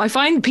 Yeah, I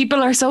find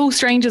people are so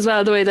strange as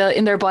well, the way that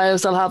in their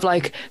bios they'll have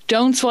like,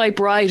 don't swipe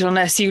right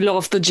unless you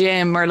love the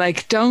gym, or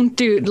like, don't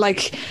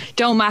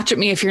match with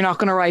me if you're not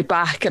going to write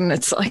back. And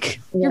it's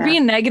like, you're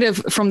being negative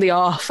from the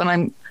off,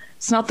 and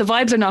it's not, the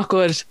vibes are not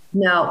good.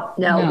 No.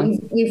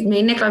 Me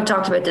and Nicola have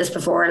talked about this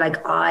before. Like,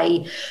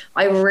 I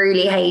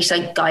really hate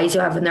like guys who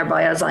have in their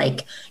bios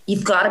like,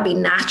 you've got to be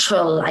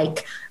natural,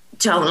 like,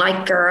 don't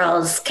like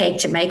girls, cake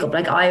to makeup.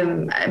 Like,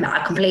 I'm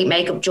a complete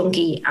makeup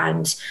junkie,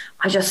 and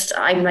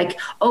I'm like,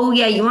 oh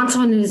yeah, you want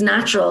someone who's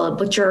natural,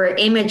 but your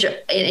image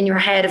in your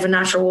head of a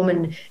natural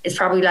woman is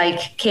probably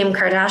like Kim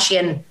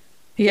Kardashian.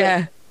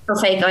 Yeah. Her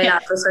fake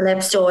eyelashes, her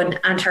lips done,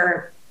 and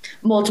her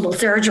multiple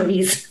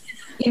surgeries,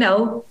 you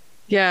know?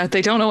 Yeah,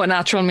 they don't know what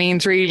natural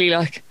means really,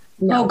 like.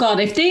 No. Oh God,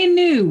 if they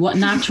knew what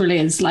natural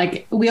is,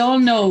 like, we all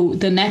know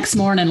the next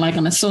morning, like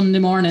on a Sunday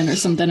morning or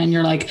something, and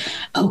you're like,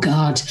 oh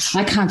God,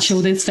 I can't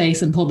show this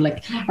face in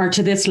public, or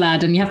to this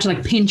lad, and you have to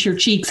like pinch your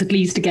cheeks at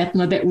least to get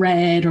them a bit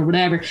red or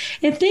whatever.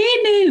 If they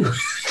knew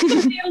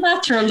the real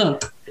natural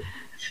look,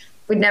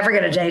 we'd never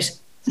get a date.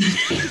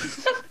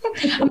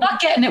 I'm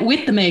not getting it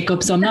with the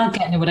makeup, so I'm not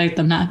getting it without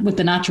them with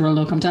the natural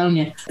look, I'm telling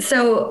you.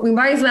 So we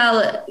might as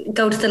well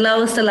go to the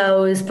lowest of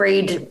lows,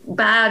 breed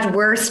bad,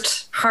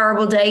 worst,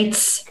 horrible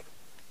dates.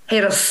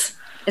 Hit us.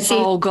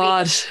 Oh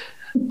God,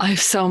 I have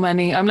so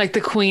many. I'm like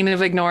the queen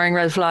of ignoring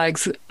red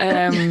flags.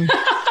 Let me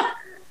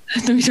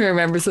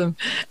remember some.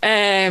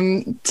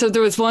 So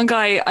there was one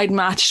guy I'd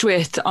matched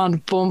with on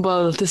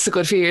Bumble, this is a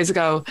good few years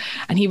ago,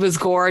 and he was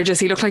gorgeous.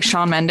 He looked like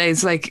Shawn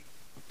Mendes, like,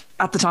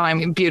 at the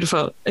time,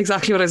 beautiful,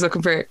 exactly what I was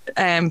looking for.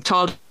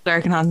 Tall,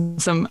 dark and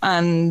handsome,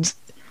 and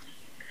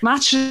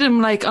matched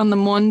him like on the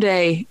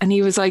Monday, and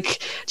he was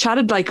like,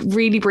 chatted like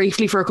really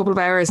briefly for a couple of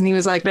hours, and he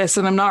was like,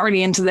 listen, I'm not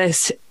really into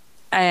this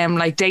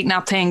like dating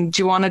app thing.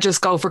 Do you want to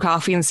just go for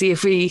coffee and see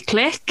if we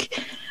click?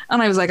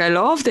 And I was like, I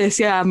love this.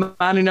 Yeah, I'm a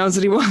man who knows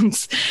what he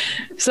wants.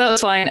 So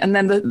that's fine. And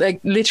then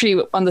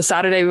literally on the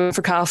Saturday we went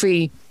for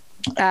coffee,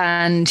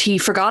 and he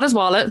forgot his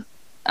wallet.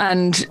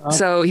 And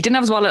so he didn't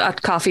have his wallet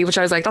at coffee, which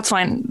I was like, that's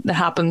fine, that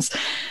happens.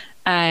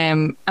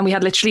 And we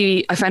had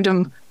literally, I found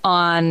him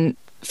on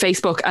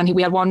Facebook, and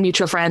we had one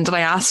mutual friend, and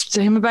I asked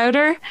him about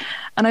her,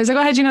 and I was like,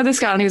 oh, how do you know this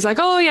gal? And he was like,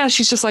 oh yeah,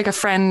 she's just like a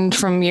friend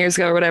from years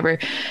ago or whatever.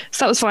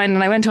 So that was fine.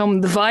 And I went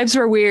home, the vibes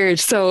were weird,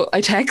 so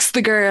I texted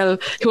the girl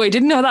who I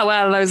didn't know that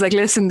well, and I was like,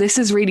 listen, this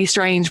is really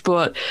strange,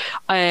 but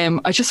I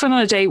just went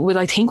on a date with,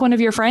 I think, one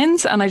of your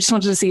friends, and I just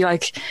wanted to see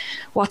like,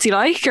 what's he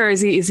like, or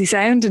is he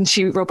sound? And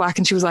she wrote back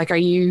and she was like, are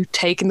you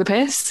taking the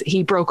piss?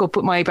 He broke up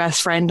with my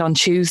best friend on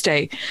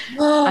Tuesday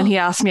and he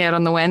asked me out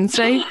on the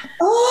Wednesday.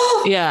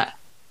 Yeah.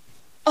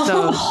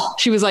 So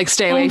she was like,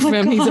 stay away from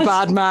him. God. He's a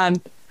bad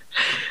man.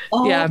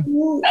 Yeah.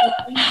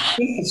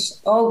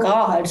 Oh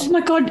God. Oh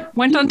my God.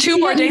 Went on 2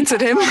 more dates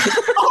with him.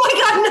 Oh my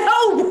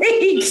God, no,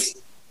 wait.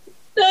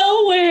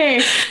 No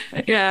way.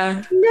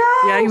 Yeah. No.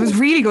 Yeah, he was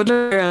really good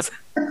looking.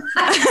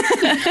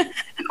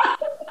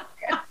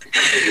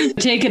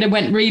 Take it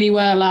went really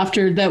well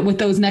after that with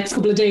those next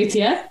couple of dates,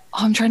 yeah?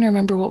 Oh, I'm trying to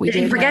remember what we did.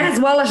 Did he forget his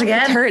wallet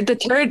again? The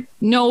third,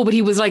 no, but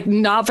he was like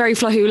not very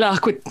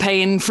flahulak with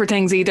paying for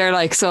things either.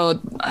 Like, so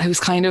I was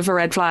kind of a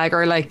red flag,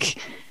 or like,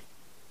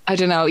 I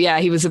don't know. Yeah,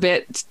 he was a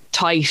bit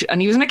tight, and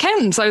he was an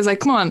accountant. So I was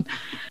like, come on.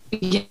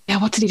 Yeah,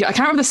 what did he do? I can't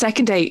remember the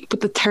second date, but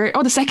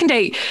the second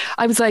date,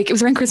 I was like, it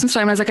was around Christmas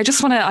time. I was like, I'd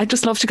just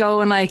love to go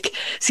and like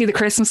see the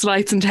Christmas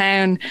lights in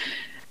town.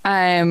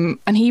 And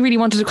he really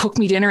wanted to cook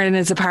me dinner in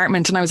his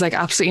apartment, and I was like,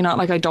 absolutely not,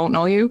 like, I don't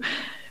know you.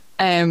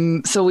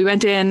 So we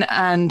went in,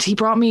 and he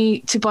brought me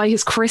to buy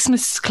his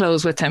Christmas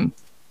clothes with him.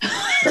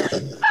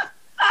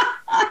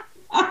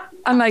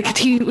 And like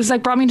he was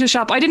like brought me into a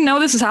shop. I didn't know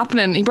this was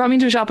happening. He brought me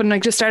into a shop and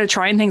like just started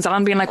trying things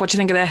on, being like, "What do you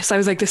think of this?" I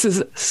was like, "This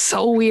is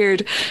so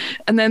weird."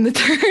 And then the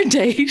third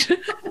date,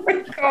 Oh my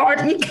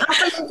God, you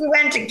can't believe you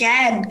went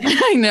again.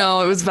 I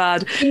know it was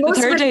bad. He must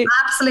The third have been date,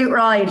 an absolute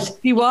ride.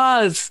 he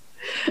was.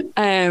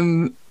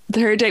 The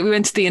third date, we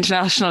went to the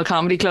International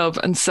Comedy Club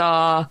and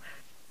saw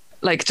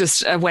like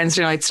just a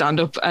Wednesday night stand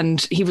up,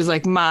 and he was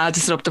like mad to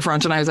sit up the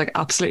front, and I was like,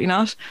 absolutely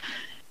not.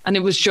 And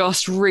it was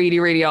just really,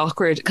 really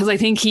awkward because I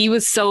think he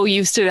was so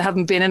used to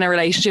having been in a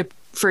relationship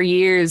for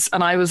years,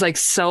 and I was like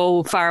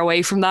so far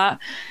away from that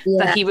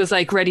that he was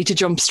like ready to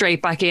jump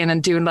straight back in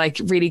and doing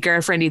like really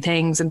girlfriendy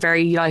things and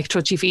very like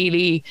touchy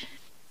feely.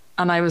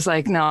 And I was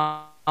like, no,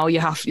 you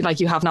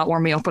have not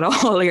warmed me up at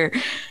all here.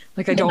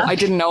 Like I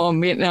didn't know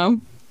him, you know.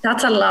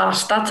 That's a lot.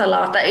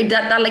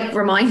 That like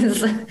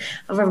reminds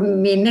of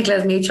me and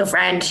Nicola's mutual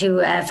friend who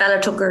a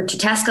fella took her to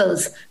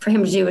Tesco's for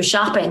him to do his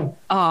shopping.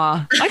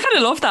 I kind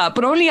of love that,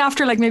 but only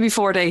after like maybe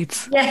 4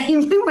 dates. Yeah, you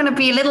want to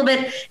be a little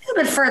bit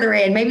further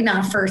in, maybe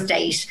not a first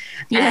date.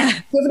 Yeah.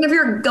 Even if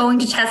you're going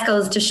to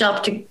Tesco's to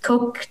shop to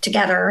cook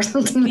together or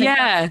something like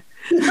that.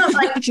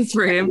 Like, just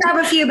for him. Grab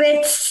a few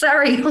bits.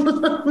 Sorry,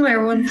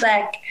 where 1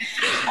 sec.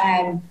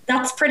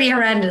 That's pretty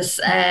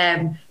horrendous.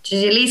 Did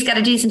you at least get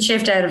a decent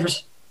shift out of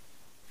it?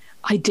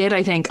 I did,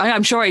 I think.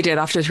 I'm sure I did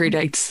after 3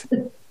 dates.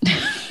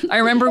 I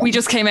remember we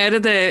just came out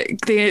of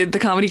the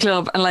comedy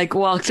club and like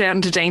walked out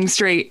into Dame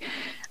Street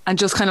and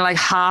just kind of like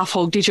half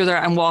hugged each other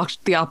and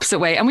walked the opposite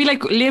way. And we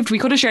like we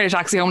could have shared a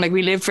taxi home. Like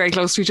we lived very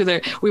close to each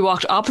other. We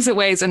walked opposite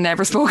ways and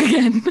never spoke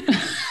again.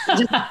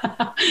 You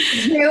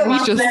knew it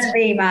wasn't meant to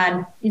be,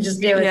 man. You just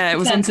knew it. Yeah, it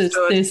was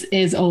This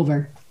is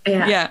over.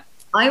 Yeah.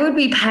 I would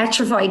be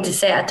petrified to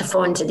sit at the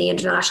front of the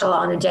International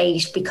on a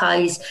date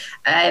because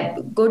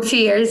a good few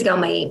years ago,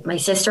 my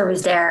sister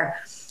was there.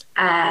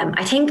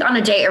 I think on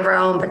a date of her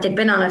own, but they'd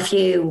been on a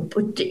few.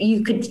 But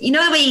you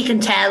know the way you can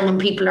tell when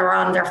people are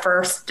on their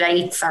first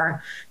dates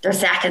or their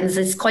seconds.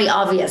 It's quite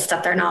obvious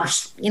that they're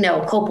not,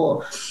 a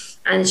couple.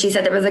 And she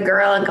said there was a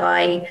girl and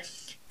guy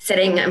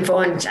sitting in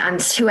front,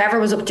 and whoever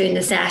was up doing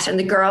the set, and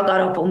the girl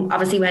got up and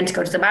obviously went to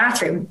go to the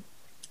bathroom.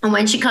 And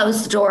when she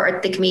closed the door,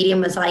 the comedian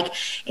was like,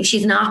 if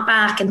she's not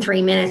back in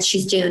 3 minutes,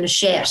 she's doing a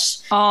shit.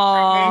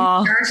 Aww.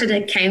 And then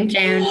started a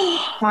countdown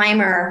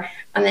timer.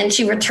 And then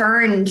she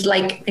returned,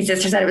 like my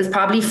sister said, it was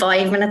probably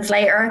 5 minutes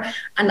later.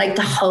 And like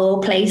the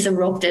whole place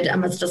erupted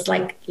and was just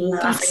like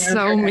laughing. That's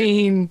so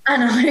mean.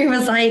 And I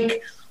was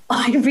like,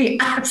 I'd be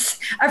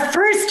a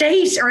first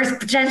date or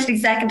potentially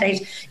second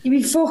date, you'd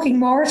be fucking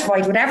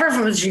mortified. Whatever, if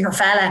it was your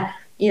fella,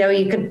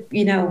 you could,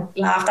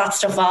 laugh that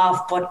stuff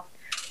off. But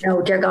no,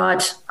 dear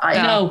God.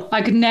 No,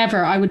 I could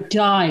never. I would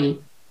die.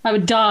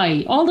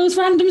 All those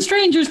random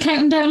strangers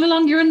counting down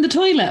along you're in the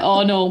toilet.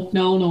 Oh,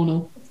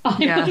 no.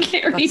 Yeah,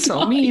 that's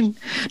so mean.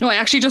 No, I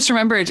actually just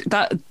remembered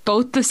that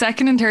both the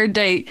second and third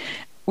date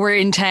were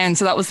in town.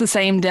 So that was the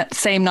same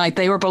night.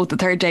 They were both the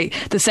third date.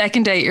 The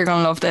second date, you're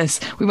going to love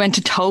this. We went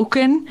to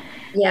Token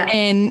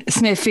in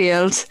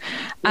Smithfield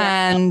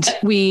and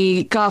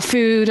we got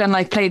food and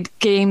like played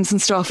games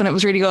and stuff, and it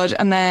was really good.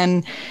 And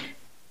then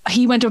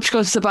he went up to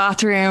go to the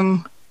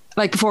bathroom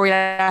like before we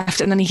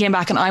left, and then he came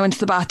back and I went to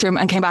the bathroom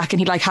and came back and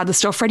he like had the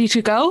stuff ready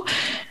to go,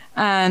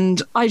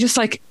 and I just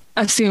like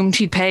assumed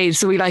he'd paid,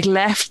 so we like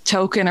left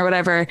Token or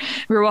whatever.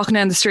 We were walking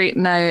down the street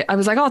and I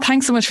was like, oh,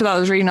 thanks so much for that, it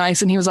was really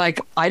nice. And he was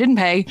like, I didn't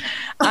pay.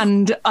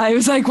 And I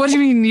was like, what do you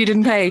mean you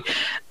didn't pay?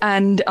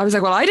 And I was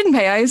like, well, I didn't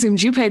pay, I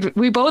assumed you paid.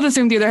 We both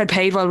assumed the other had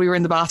paid while we were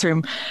in the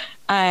bathroom.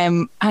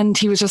 And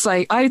he was just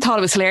like, I thought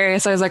it was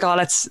hilarious. I was like, oh,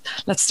 let's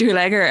do a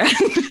legger,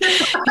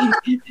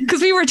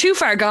 because we were too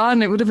far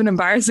gone. It would have been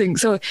embarrassing.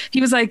 So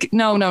he was like,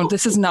 no,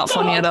 this is not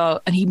funny at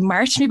all. And he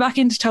marched me back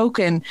into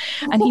Token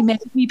and he made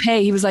me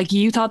pay. He was like,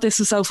 you thought this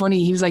was so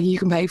funny. He was like, you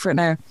can pay for it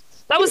now.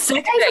 That was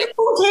sick.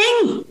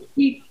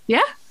 Yeah,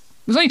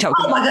 it was only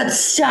Token. Oh my God,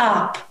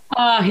 stop.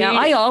 Yeah,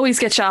 I always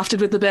get shafted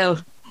with the bill.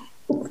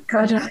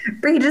 God,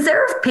 Brie, is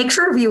there a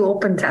picture of you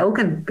up in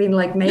Token being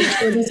like, make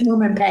sure this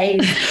woman pays?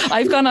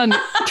 I've gone on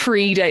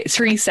 3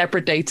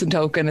 separate dates in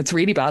Token. It's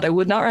really bad. I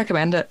would not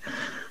recommend it.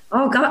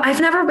 Oh God, I've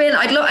never been.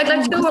 I'd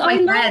like to go with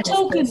my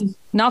friend.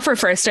 Not for a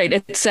first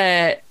date. It's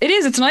a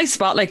nice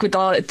spot, like with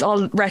it's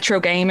all retro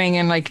gaming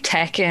and like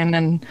Tekken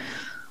and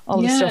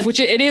all this stuff, which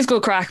it is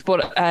good crack,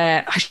 but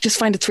I just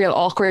find it's real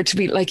awkward to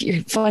be like,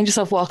 you find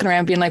yourself walking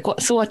around being like,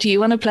 what do you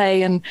want to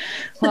play? And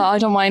well, I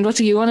don't mind, what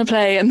do you want to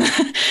play?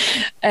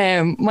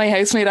 And my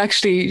housemate,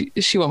 actually,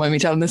 she won't mind me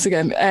telling this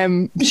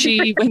again,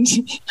 she went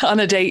on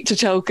a date to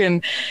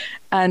Token,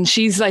 and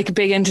she's like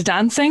big into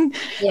dancing.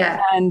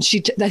 Yeah. And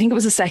I think it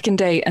was the second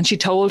date, and she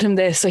told him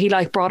this. So he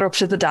like brought her up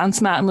to the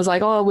dance mat and was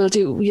like, oh, we'll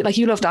do, like,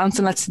 you love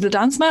dancing, let's do the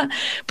dance mat.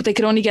 But they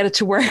could only get it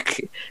to work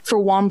for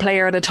one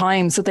player at a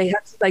time. So they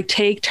had to like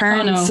take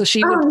turns. Oh, no. So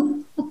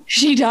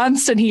she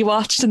danced and he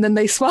watched, and then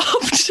they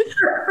swapped.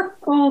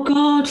 Oh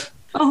God.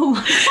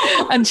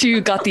 Oh, And she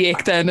got the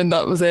ick then, and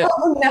that was it.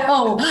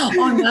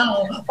 Oh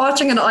no.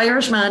 Watching an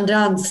Irishman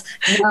dance.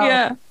 No,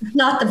 Yeah.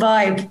 not the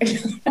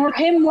vibe. or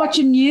him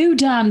watching you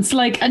dance,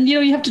 like, and you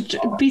know, you have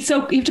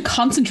to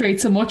concentrate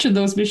so much on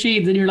those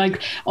machines, and you're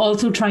like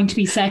also trying to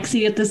be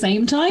sexy at the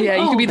same time. Yeah,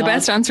 you Oh, could be the God.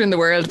 best dancer in the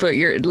world, but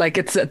you're like,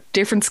 it's a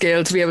different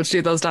skill to be able to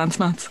do those dance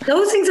mats.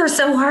 Those things are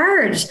so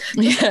hard.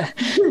 Yeah.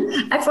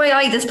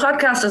 FYI, this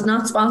podcast is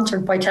not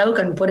sponsored by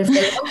Token, but if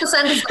they want to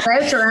send us a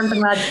voucher or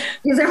anything, lads,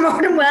 you're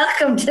more than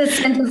welcome to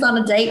send us on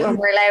a date when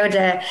we're allowed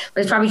to.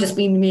 But it's probably just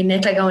been me and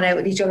Nicola going out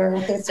with each other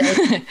at this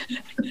stage.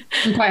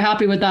 I'm quite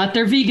happy with that.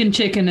 Their vegan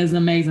chicken is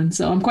amazing,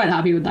 so I'm quite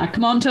happy with that.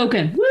 Come on,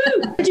 Token.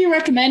 Woo! What do you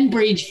recommend,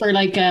 Breach, for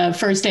like a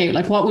first date?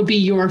 Like, what would be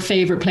your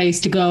favorite place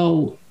to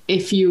go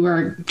if you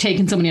were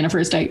taking somebody on a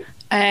first date?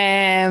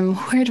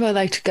 Where do I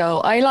like to go?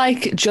 I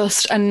like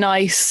just a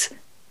nice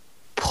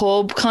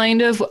pub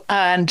kind of,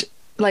 and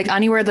like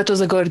anywhere that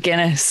does a good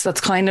Guinness.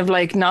 That's kind of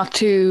like not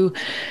too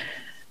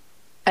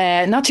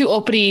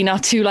uppity,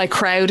 not too like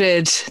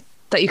crowded,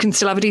 that you can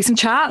still have a decent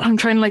chat. I'm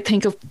trying to like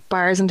think of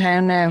bars in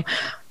town now.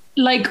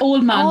 Like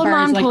old man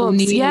bars, like pubs,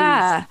 O'Neill's.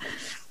 yeah.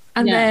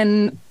 And Yeah.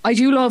 then I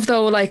do love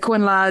though, like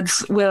when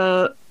lads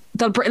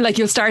like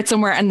you'll start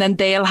somewhere and then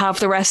they'll have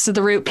the rest of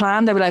the route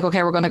planned. They'll be like,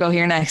 okay, we're going to go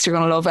here next. You're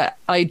going to love it.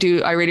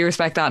 I really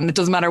respect that, and it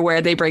doesn't matter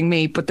where they bring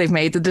me, but they've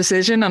made the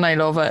decision, and I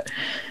love it.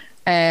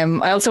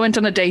 I also went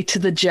on a date to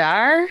the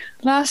Jar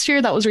last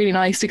year. That was really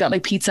nice. We got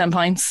like pizza and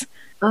pints,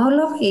 Oh,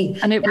 lovely.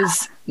 and it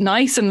was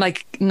nice and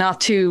like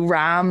not too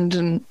rammed,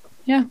 and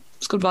yeah,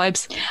 it's good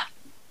vibes.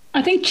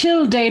 I think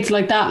chill dates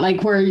like that,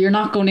 like where you're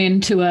not going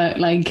into a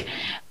like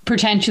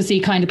pretentious-y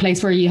kind of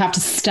place where you have to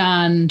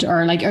stand,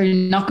 or like, or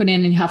you're not going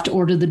in and you have to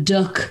order the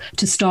duck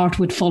to start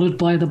with, followed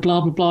by the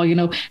blah blah blah, you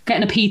know,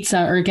 getting a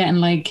pizza or getting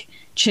like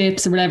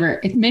chips or whatever.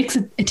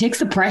 It takes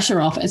the pressure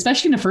off,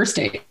 especially in a first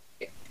date.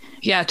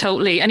 Yeah,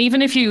 totally. And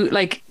even if you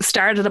like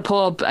start at a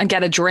pub and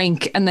get a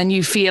drink, and then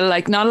you feel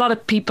like not a lot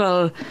of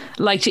people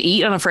like to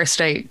eat on a first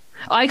date.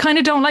 I kind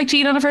of don't like to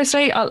eat on a first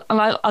date.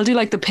 I'll do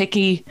like the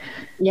picking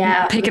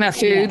at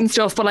food and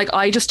stuff, but like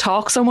I just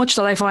talk so much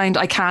that I find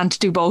I can't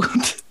do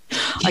both.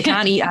 I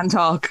can't eat and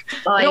talk.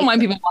 I don't mind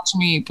people watching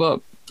me,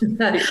 but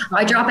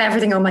I drop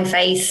everything on my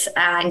face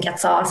and get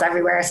sauce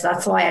everywhere, so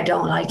that's why I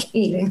don't like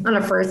eating on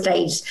a first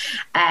date.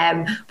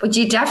 But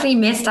you definitely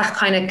miss that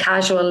kind of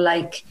casual,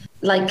 like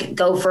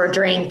go for a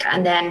drink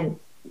and then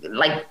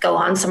like go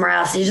on somewhere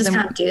else. You just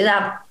can't do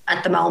that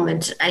at the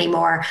moment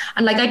anymore.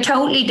 And like I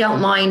totally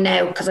don't mind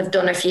now, because I've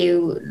done a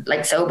few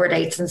like sober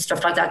dates and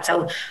stuff like that,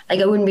 so like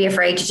I wouldn't be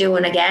afraid to do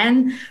one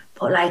again.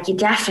 But like you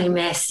definitely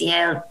miss,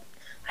 I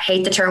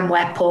hate the term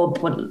wet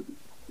pub, but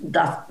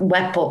that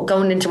wet pub,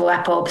 going into a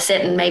wet pub,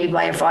 sitting maybe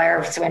by a fire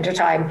if it's winter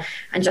time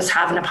and just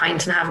having a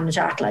pint and having a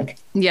chat. Like,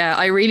 yeah,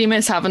 I really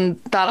miss having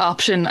that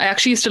option. I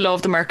actually used to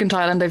love the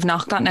Mercantile, and they've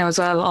knocked that now as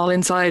well, all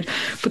inside.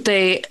 But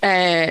they Is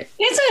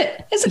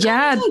it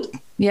yeah, good?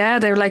 yeah,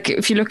 they're like,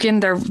 if you look in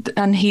there,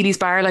 and Healy's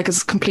bar like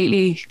is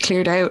completely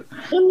cleared out.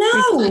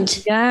 oh no.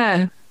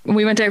 Yeah.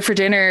 We went out for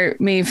dinner,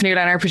 me and Fionnuala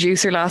and our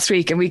producer, last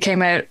week, and we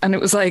came out and it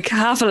was like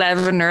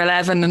 11:30 or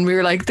 11, and we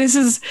were like, this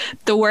is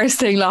the worst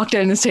thing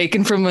lockdown has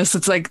taken from us.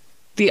 It's like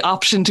the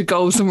option to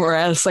go somewhere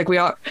else. Like we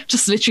are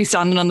just literally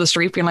standing on the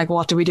street being like,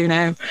 what do we do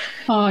now?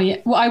 Oh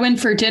yeah. Well, I went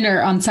for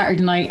dinner on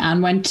Saturday night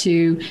and went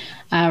to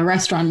a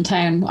restaurant in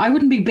town. I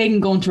wouldn't be big in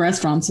going to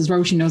restaurants, as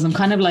Roisin knows. I'm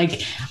kind of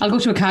like, I'll go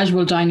to a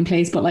casual dining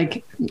place, but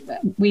like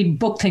we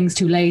booked things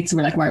too late, so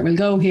we're like, right, we'll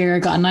go here.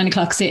 Got a 9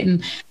 o'clock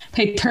sitting,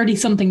 paid 30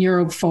 something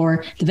euro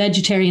for the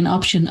vegetarian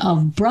option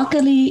of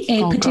broccoli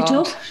e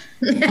potato. God.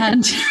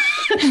 And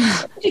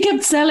she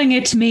kept selling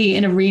it to me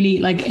in a really,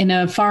 like, in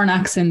a foreign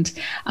accent,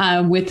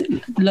 with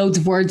loads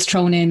of words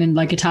thrown in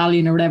like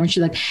Italian or whatever. And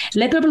she's like,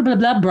 blah, blah, blah, blah,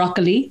 blah,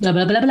 broccoli, blah,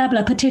 blah, blah, blah,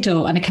 blah,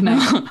 potato. And it came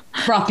out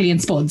broccoli and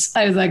spuds.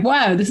 I was like,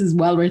 wow, this is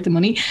well worth the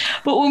money.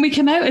 But when we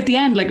came out at the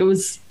end, like, it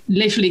was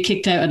literally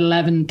kicked out at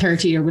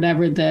 11:30 or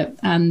whatever,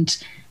 and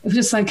it was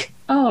just like,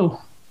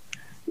 oh.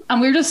 And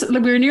we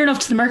were near enough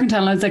to the Mercantile,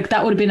 and I was like,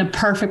 that would have been a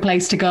perfect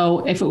place to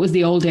go if it was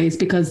the old days,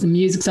 because the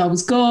music's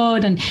always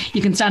good and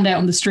you can stand out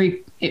on the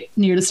street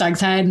near the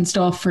Stag's Head and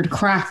stuff for the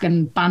crack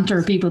and banter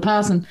of people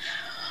passing.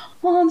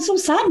 Oh, I'm so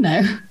sad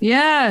now.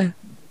 Yeah.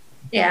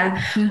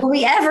 Yeah. Will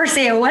we ever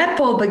see a wet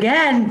pub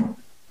again?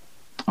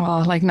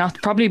 Oh, like not,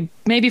 probably,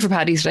 maybe for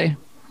Paddy's Day.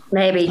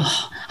 Maybe.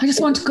 I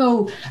just want to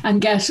go and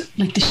get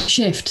like the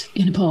shift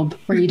in a pub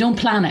where you don't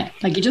plan it.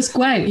 Like you just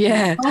go out,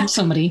 Yeah. talk to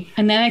somebody,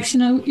 and then next you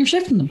know, you're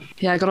shifting them.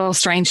 Yeah, I got all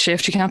strange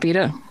shift. You can't beat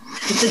it.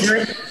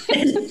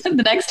 And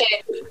the next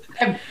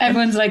day,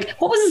 everyone's like,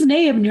 what was his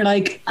name? And you're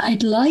like,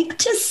 I'd like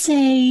to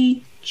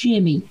say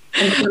Jimmy.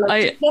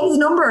 Like, get his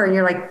number, and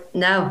you're like,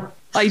 no.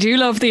 I do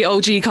love the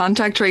OG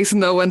contact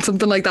tracing though, when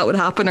something like that would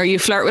happen, or you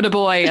flirt with a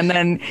boy and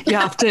then you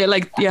have to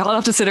you all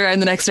have to sit around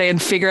the next day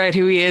and figure out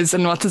who he is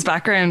and what's his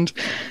background.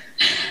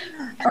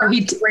 Or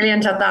he's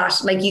brilliant at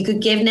that. Like you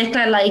could give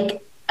Nicola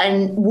like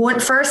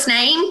one first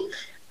name,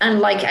 and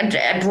like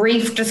a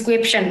brief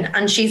description,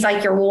 and she's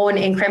like your one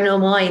in Criminal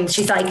Minds.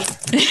 She's like,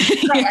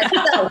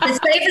 so, his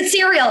favorite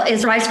cereal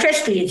is Rice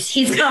Krispies.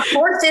 He's got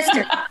 4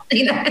 sisters.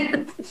 You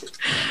know?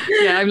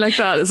 Yeah, I'm like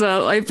that as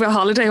well. I have a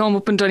holiday home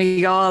up in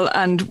Donegal,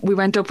 and we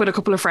went up with a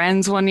couple of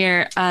friends one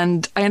year,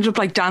 and I ended up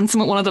like dancing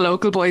with one of the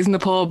local boys in the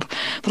pub,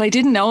 but I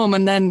didn't know him.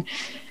 And then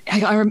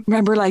I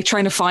remember like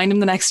trying to find him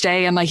the next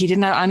day, and like he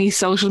didn't have any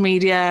social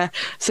media,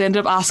 so I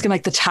ended up asking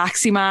like the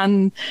taxi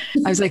man.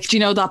 I was like, do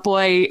you know that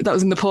boy that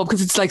was in the pub,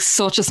 because it's like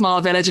such a small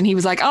village? And he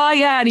was like, oh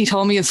yeah, and he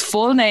told me his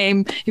full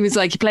name. He was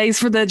like, he plays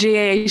for the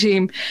GAA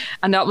team,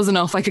 and that was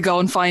enough. I could go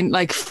and find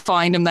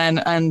him then,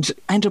 and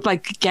end up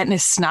like getting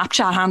his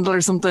Snapchat handle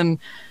or something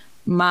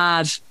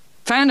mad.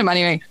 Found him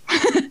anyway.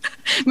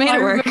 Made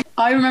it work.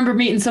 I remember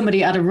meeting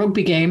somebody at a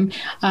rugby game,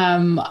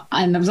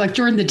 and it was like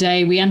during the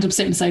day. We ended up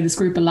sitting beside this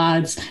group of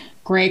lads,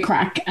 great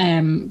crack,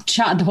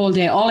 chatted the whole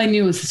day. All I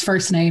knew was his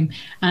first name,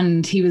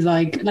 and he was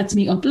like, let's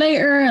meet up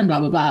later and blah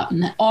blah blah.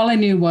 And all I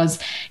knew was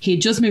he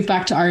had just moved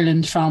back to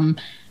Ireland from,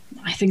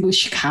 I think it was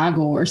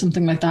Chicago or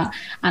something like that,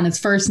 and his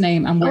first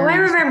name and I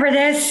remember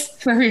this.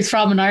 Where he's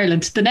from in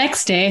Ireland. The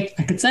next day,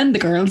 I could send the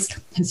girls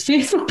his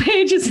Facebook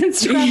page, his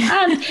Instagram,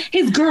 and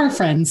his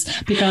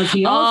girlfriends, because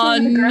he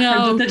also had a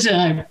girlfriend at the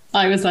time.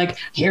 I was like,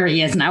 here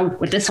he is now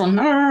with this one.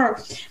 But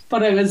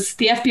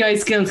the FBI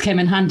skills came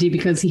in handy,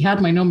 because he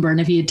had my number, and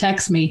if he had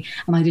texted me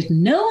and I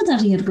didn't know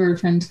that he had a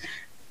girlfriend,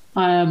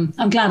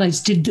 I'm glad I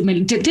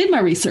did my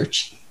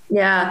research.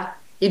 Yeah,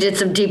 you did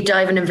some deep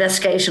dive and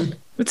investigation.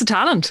 It's a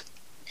talent.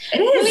 It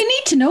is. Well, you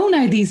need to know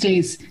now these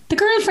days. The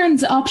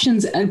girlfriends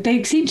options,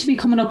 they seem to be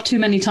coming up too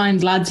many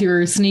times. Lads who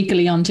are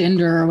sneakily on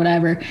Tinder or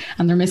whatever,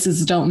 and their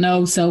missus don't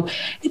know. So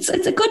it's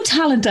a good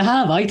talent to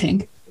have, I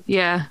think.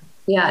 Yeah.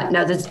 Yeah.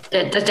 No, there's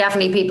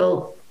definitely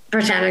people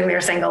pretending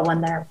they're single when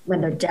they're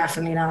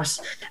definitely not.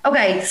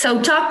 Okay, so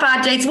talk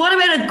bad dates. What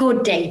about a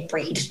good date,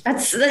 Breed?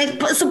 That's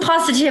like some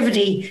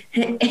positivity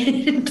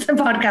in the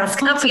podcast.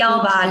 Can't be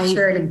all bad,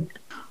 surely.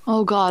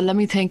 Oh God, let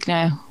me think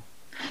now.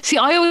 See,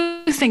 I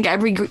always think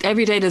every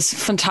date is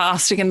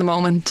fantastic in the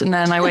moment, and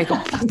then I wake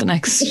up the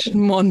next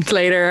month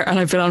later and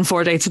I've been on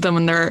 4 dates with them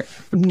and they're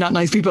not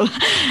nice people.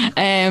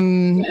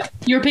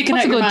 You're picking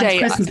out your man's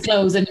Christmas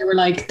clothes and you were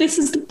like, this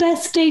is the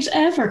best date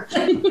ever.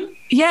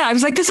 Yeah, I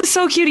was like, this is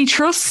so cute, he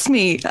trusts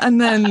me. And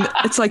then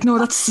it's like, no,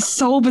 that's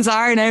so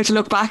bizarre now to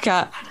look back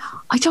at.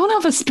 I don't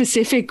have a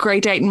specific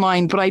great date in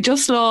mind, but I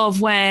just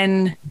love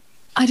when,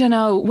 I don't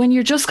know, when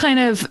you're just kind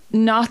of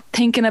not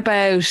thinking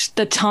about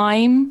the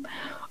time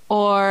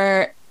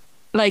or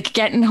like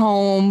getting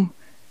home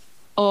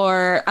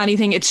or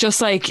anything. It's just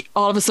like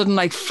all of a sudden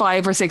like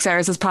 5 or 6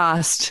 hours has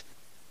passed.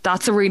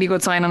 That's a really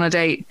good sign on a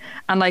date.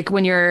 And like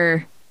when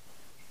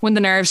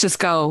the nerves just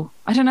go,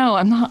 I don't know,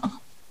 I'm not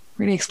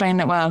really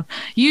explaining it well.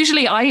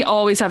 Usually I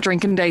always have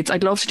drinking dates.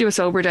 I'd love to do a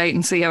sober date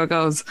and see how it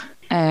goes.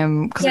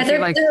 Cause yeah, I feel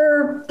like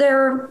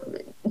they're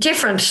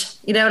different,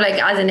 you know, like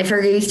as in if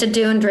you're used to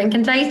doing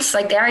drinking dates,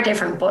 like they are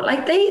different, but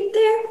like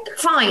they're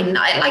fine.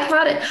 I've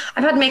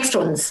had mixed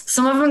ones.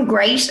 Some of them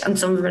great and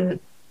some of them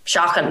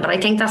shocking, but I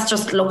think that's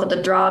just luck of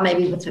the draw,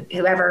 maybe with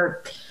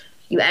whoever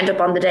you end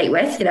up on the date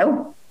with, you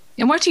know.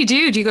 And what do you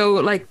do? Do you go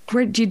like,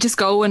 where do you just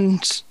go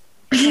and such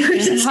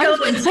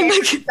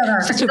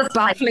a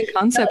baffling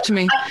concept to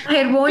me. I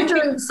had one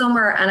during the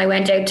summer and I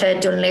went out to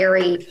Dún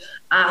Laoghaire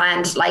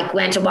and like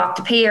went to walk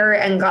the pier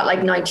and got like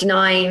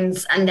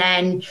 99s, and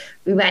then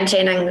we went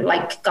in and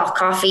like got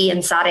coffee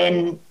and sat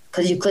in,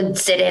 because you couldn't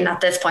sit in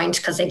at this point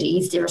because they'd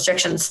eased the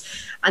restrictions,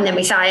 and then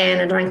we sat in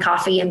and drank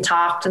coffee and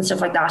talked and stuff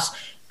like that,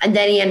 and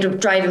then he ended up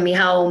driving me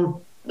home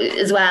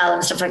as well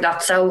and stuff like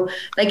that. So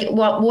like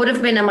what would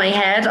have been in my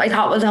head I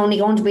thought was only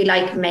going to be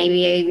like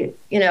maybe,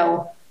 you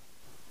know,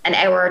 an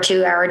hour or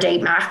 2 hour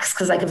date max,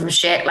 because like if it was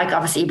shit, like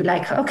obviously you'd be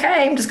like,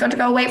 okay, I'm just going to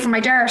go wait for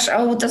my dirt.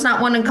 Oh, there's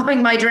not one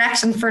coming my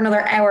direction for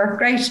another hour.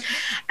 Great.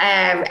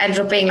 Ended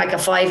up being like a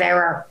 5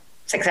 hour,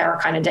 6 hour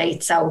kind of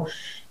date. So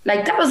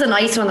like that was a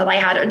nice one that I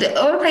had. The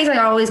other place I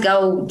always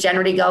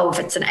generally go if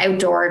it's an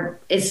outdoor,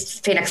 is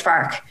Phoenix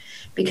Park,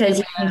 because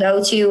you can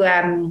go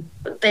to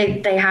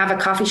they have a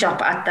coffee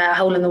shop at the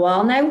Hole in the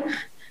Wall now,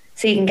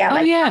 so you can get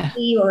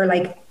coffee, or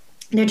like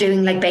they're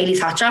doing like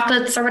Bailey's hot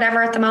chocolates or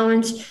whatever at the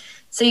moment.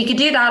 So you could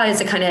do that as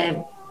a kind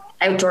of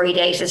outdoory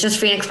date. It's just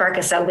Phoenix Park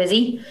is so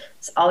busy.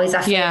 It's always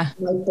after you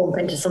might bump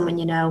into someone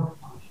you know.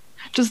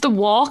 Does the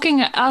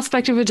walking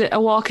aspect of a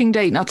walking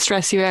date not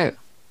stress you out?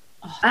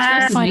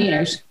 Find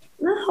out.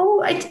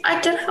 No,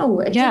 I don't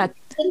know. The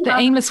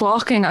aimless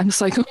walking. I'm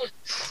just like,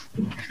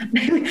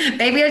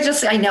 maybe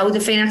I know the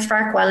Phoenix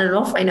Park well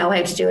enough. I know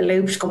how to do a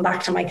loop to come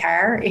back to my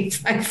car. Mine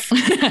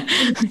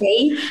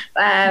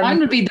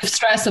would be the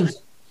stress of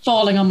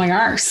falling on my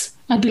arse.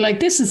 I'd be like,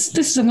 this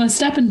is I'm going to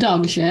step in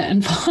dog shit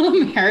and fall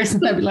on my arse,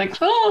 and I'd be like,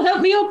 oh,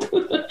 help me up.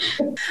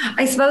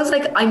 I suppose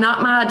like I'm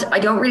not mad. I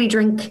don't really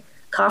drink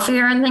coffee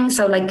or anything,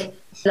 so like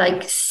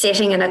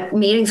sitting in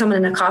meeting someone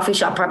in a coffee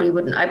shop probably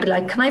wouldn't. I'd be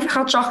like, can I have a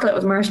hot chocolate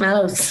with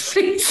marshmallows,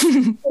 please?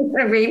 I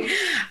mean,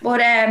 but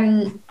I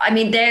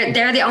mean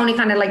they're the only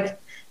kind of like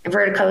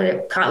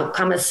inverted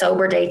commas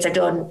sober dates I've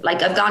done.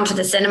 Like I've gone to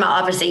the cinema,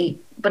 obviously,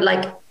 but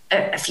like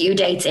a few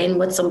dates in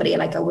with somebody,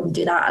 like I wouldn't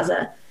do that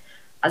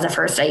as a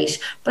first date.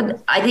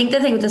 But I think the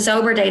thing with the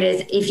sober date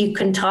is if you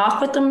can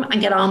talk with them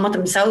and get on with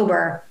them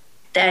sober,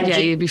 then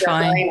you'd be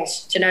fine. Do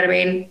you know what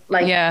I mean?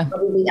 Like,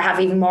 probably have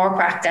even more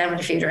crack down with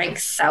a few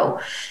drinks. So,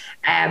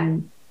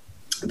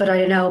 but I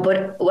don't know.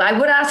 But I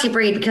would ask you,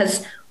 Brie,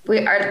 because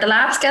the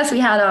last guest we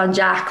had on,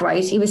 Jack,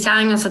 right? He was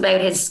telling us about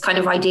his kind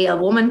of ideal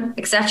woman,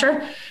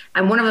 etc.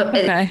 And one of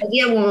his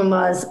ideal woman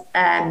was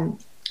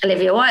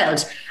Olivia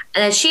Wilde,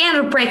 and then she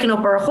ended up breaking up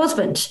with her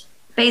husband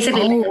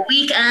basically a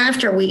week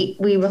after we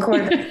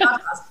recorded the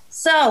podcast.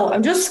 So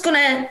I'm just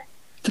gonna.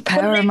 The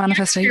power of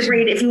manifestation.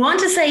 If you want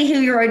to say who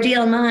your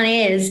ideal man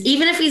is,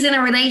 even if he's in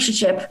a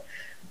relationship,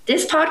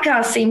 this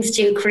podcast seems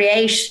to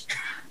create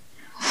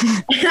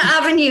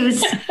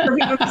avenues for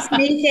people to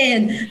sneak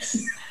in.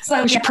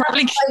 So we should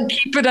probably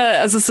keep it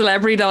as a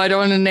celebrity, though. I don't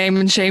want to name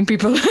and shame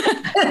people.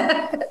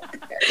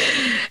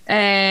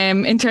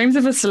 In terms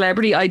of a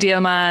celebrity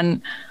ideal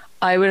man,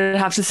 I would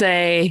have to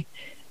say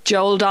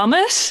Joel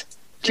Dommett.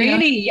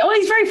 Really? Oh,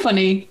 he's very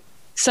funny.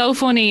 So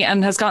funny,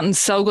 and has gotten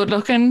so good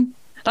looking.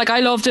 Like,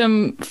 I loved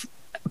him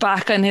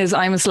back in his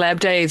I'm a Celeb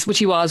days, which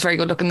he was very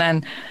good looking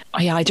then. Oh,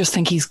 yeah, I just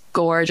think he's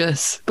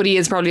gorgeous. But he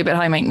is probably a bit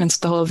high maintenance,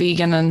 the whole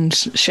vegan and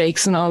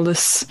shakes and all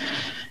this.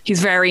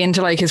 He's very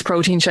into like his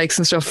protein shakes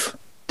and stuff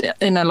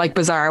in a like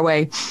bizarre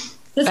way.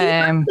 Does he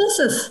practice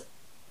it?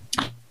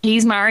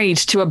 He's married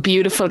to a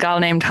beautiful gal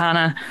named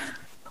Hannah.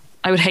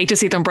 I would hate to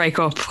see them break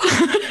up.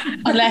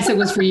 Unless it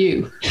was for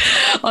you.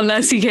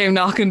 Unless he came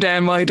knocking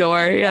down my door,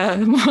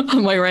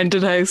 on my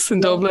rented house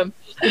in Dublin.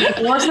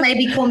 Divorce may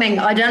be coming.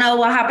 I don't know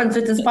what happens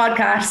with this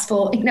podcast,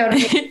 but you know what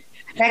I mean?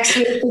 Next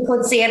week we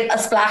could see it a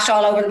splash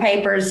all over the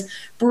papers.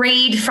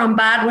 Breed from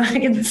bad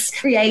wagons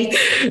creates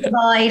a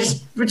divide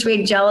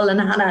between Joel and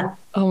Hannah.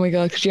 Oh my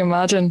God, could you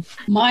imagine?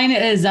 Mine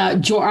is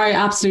I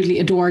absolutely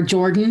adore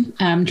Jordan.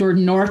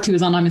 Jordan North, who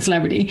was on I'm a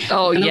Celebrity.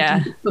 Oh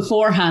yeah.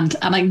 Beforehand,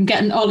 and I'm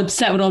getting all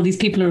upset with all these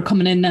people who are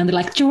coming in now and they're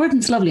like,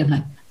 Jordan's lovely. I'm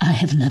like, I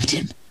have loved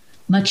him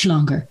much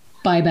longer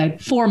by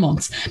about 4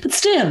 months, but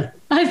still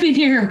I've been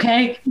here.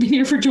 Okay, I've been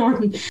here for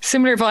Jordan.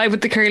 Similar vibe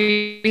with the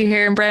curly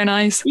hair and brown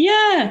eyes.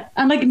 Yeah,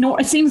 and like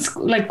it seems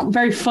like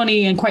very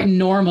funny and quite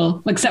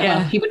normal. Like,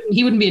 well, he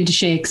wouldn't be into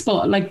shakes,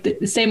 but like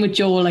the same with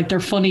Joel. Like,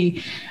 they're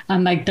funny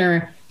and like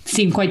they're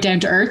seem quite down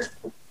to earth.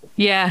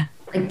 Yeah,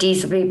 like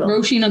decent people.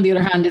 Roisin, on the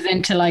other hand, is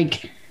into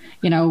like,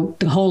 you know,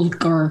 the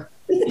Hulk or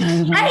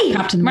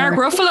Captain Mark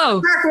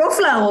Ruffalo. Mark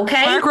Ruffalo,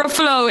 okay. Mark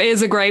Ruffalo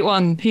is a great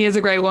one. He is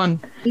a great one.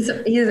 He's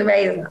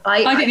amazing.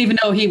 I didn't even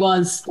know he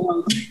was.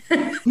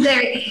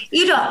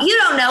 You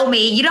don't know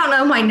me. You don't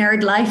know my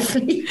nerd life.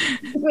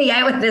 Me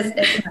out with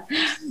this.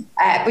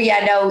 But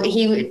yeah, no,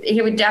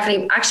 he would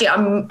definitely. Actually,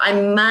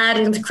 I'm mad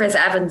into Chris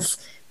Evans,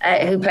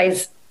 who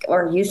plays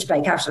or used to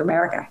play Captain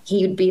America.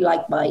 He would be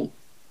like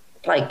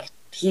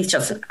he's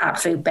just an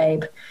absolute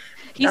babe.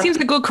 He seems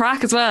like a good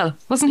crack as well.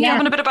 Wasn't he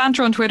having a bit of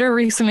banter on Twitter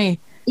recently?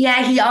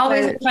 Yeah, he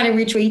always kind of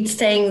retweets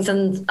things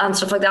and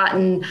stuff like that.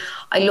 And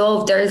I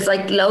love, there's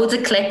like loads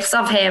of clips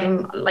of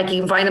him, like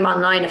you can find them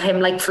online, of him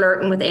like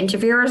flirting with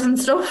interviewers and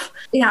stuff.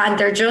 Yeah, and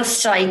they're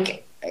just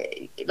like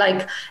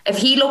if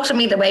he looked at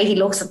me the way he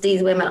looks at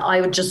these women,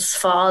 I would just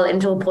fall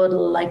into a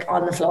puddle like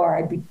on the floor.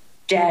 I'd be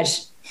dead.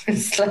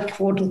 It's like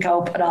wouldn't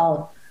cope at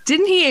all.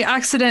 Didn't he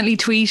accidentally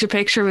tweet a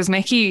picture of his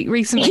Mickey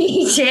recently?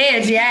 He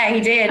did, yeah, he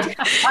did.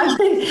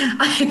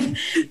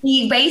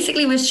 He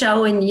basically was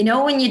showing, you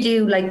know, when you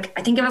do like,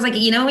 I think it was like,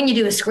 you know, when you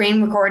do a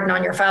screen recording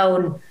on your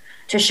phone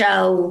to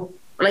show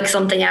like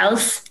something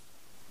else.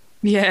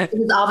 Yeah. It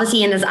was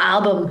obviously in his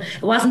album.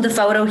 It wasn't the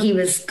photo he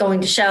was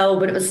going to show,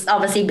 but it was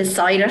obviously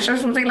beside it or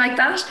something like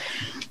that.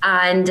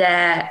 And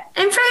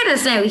in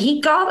fairness now, he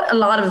got a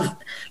lot of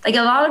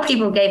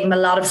people gave him a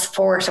lot of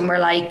support and were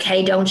like,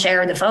 hey, don't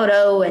share the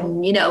photo.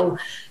 And, you know,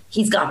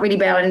 he's got really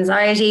bad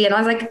anxiety. And I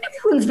was like,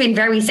 everyone's been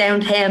very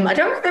sound to him. I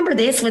don't remember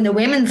this when the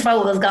women's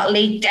photos got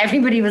leaked.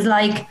 Everybody was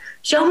like,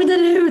 show me the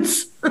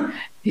nudes.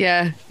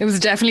 Yeah, it was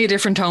definitely a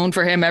different tone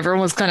for him. Everyone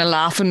was kind of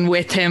laughing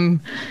with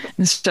him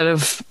instead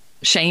of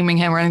shaming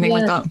him or anything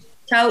like that.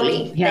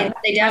 Totally. Yeah.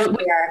 They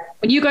definitely are.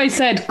 When you guys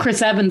said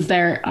Chris Evans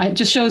there, it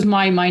just shows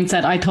my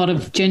mindset. I thought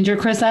of Ginger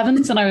Chris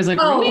Evans and I was like,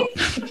 really?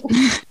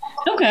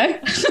 Okay.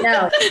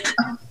 No.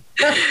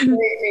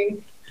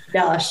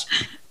 Gosh.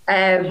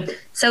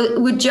 So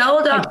would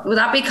Joel, would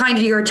that be kind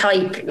of your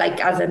type,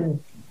 like as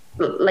in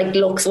like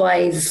looks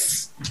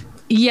wise?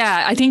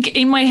 Yeah, I think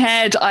in my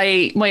head,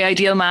 my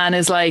ideal man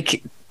is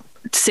like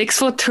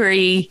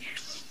 6'3",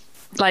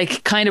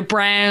 like kind of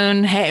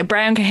brown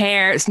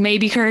hair,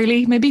 maybe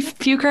curly, maybe a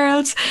few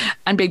curls,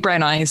 and big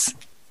brown eyes.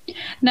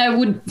 Now,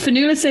 would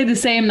Fionnuala say the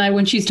same now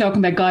when she's talking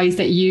about guys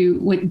that you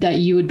would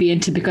be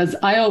into? Because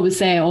I always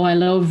say, oh, I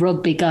love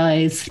rugby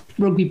guys,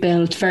 rugby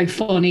built, very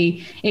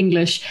funny,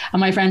 English. And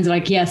my friends are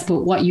like, yes,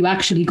 but what you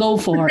actually go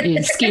for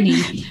is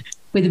skinny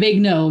with a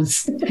big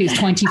nose who's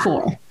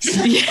 24.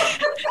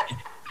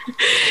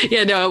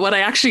 Yeah, no, what I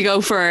actually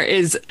go for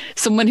is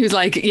someone who's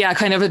like, yeah,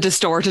 kind of a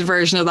distorted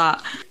version of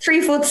that.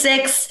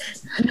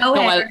 3'6", no Oh,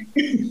 hair.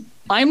 well,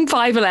 I'm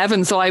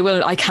 5'11", so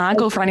I can't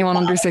go for anyone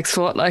under 6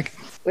 foot. Like,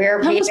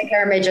 We're pubic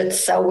hair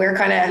midgets, so we're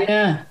kind of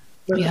Yeah.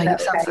 you have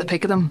to have the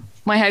pick of them.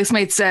 My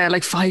housemate's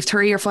like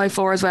 5'3" or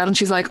 5'4" as well, and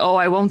she's like, "Oh,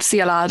 I won't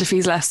see a lad if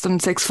he's less than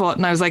 6 foot."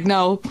 And I was like,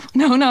 "No,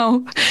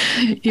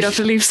 you'd have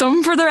to leave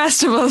some for the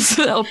rest of us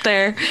up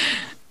there."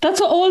 That's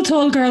what all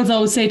tall girls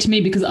always say to me,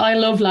 because I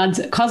love lads,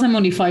 because I'm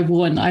only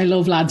 5'1", I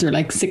love lads who are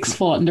like 6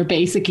 foot and they're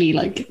basically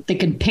like, they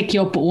can pick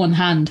you up with one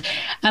hand.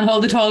 And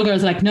all the tall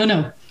girls are like,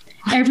 no,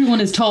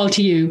 everyone is tall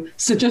to you,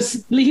 so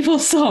just leave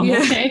us some,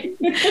 okay?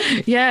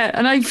 Yeah,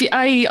 and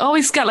I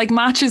always get like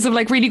matches of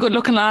like really good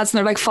looking lads and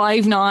they're like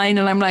 5'9",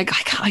 and I'm like,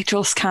 I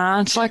just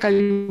can't. Like, I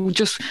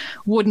just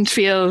wouldn't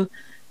feel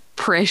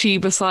pretty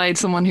beside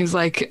someone who's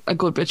like a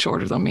good bit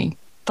shorter than me.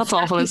 That's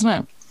awful, isn't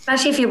it?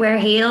 Especially if you wear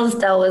heels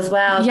though as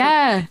well.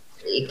 Yeah.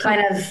 You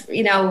kind of,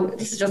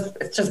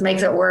 it just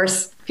makes it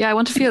worse. Yeah, I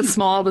want to feel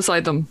small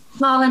beside them.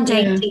 Small and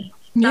dainty.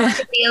 Yeah. That's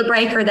a deal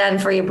breaker then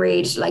for your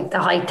breed. Like the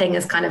height thing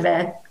is kind of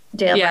a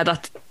deal Yeah,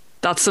 breaker.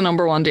 that's the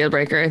number one deal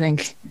breaker, I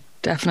think.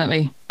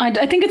 Definitely.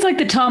 I think it's like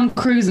the Tom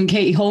Cruise and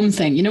Katie Holmes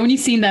thing, you know, when you've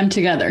seen them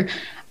together.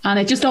 And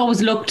it just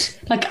always looked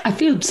like, I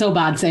feel so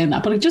bad saying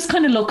that, but it just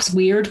kind of looks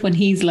weird when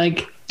he's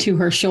like to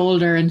her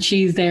shoulder and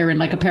she's there in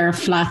like a pair of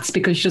flats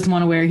because she doesn't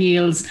want to wear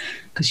heels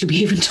because she'll be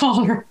even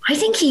taller. I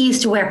think he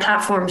used to wear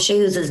platform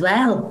shoes as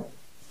well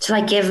to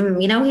like give him,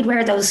 he'd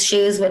wear those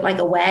shoes with like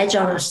a wedge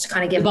on it to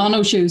kind of give him.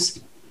 Bono shoes.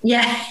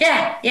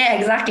 Yeah,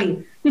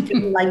 exactly.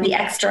 Like the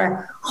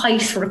extra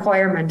height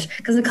requirement.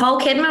 Because Nicole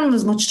Kidman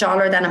was much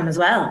taller than him as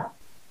well.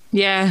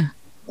 Yeah.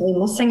 We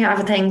must have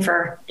a thing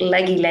for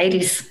leggy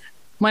ladies.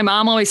 My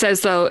mom always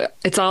says, though,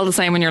 it's all the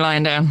same when you're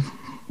lying down.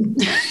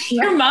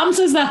 Your mom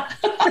says that.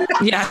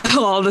 Yeah,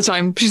 all the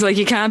time. She's like,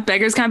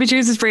 beggars can't be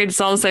choosers breed.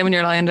 It's all the same when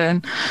you're lying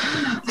down.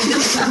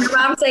 And your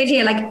mom say to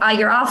you like,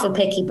 you're awful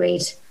picky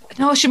breed.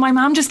 No, my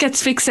mom just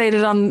gets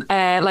fixated on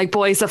like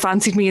boys that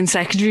fancied me in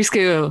secondary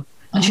school.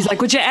 And she's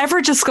like, would you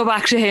ever just go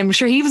back to him?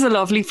 Sure, he was a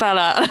lovely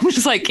fella. And I'm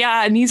just like,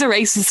 yeah, and he's a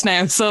racist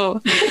now, so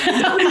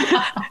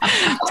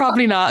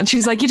probably not. And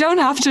she's like, you don't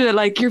have to,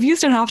 like, your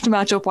views don't have to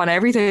match up on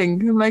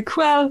everything. I'm like,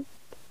 well,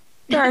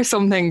 there are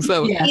some things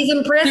though. Yeah. He's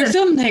in prison. There's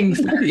some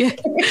things. Yeah.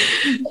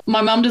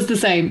 My mom does the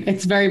same.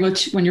 It's very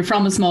much when you're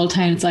from a small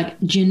town, it's like,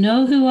 do you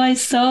know who I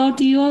saw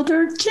the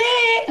other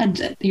day?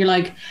 And you're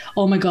like,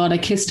 oh my God, I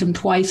kissed him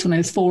twice when I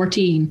was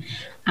 14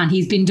 and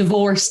he's been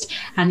divorced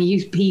and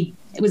he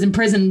was in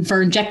prison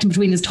for injecting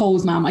between his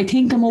toes, ma'am. I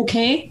think I'm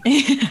okay.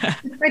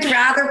 I'd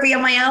rather be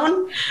on my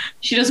own.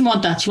 She doesn't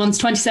want that. She wants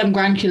 27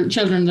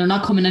 grandchildren. They're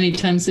not coming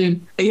anytime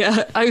soon.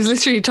 Yeah, I was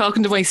literally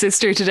talking to my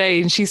sister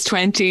today and she's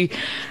 20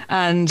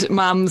 and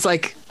mom's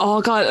like, oh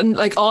God, and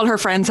like all her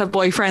friends have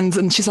boyfriends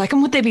and she's like,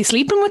 and would they be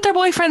sleeping with their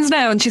boyfriends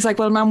now? And she's like,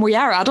 well, mom, we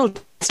are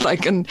adults.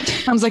 Like, and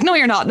I was like, no,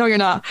 you're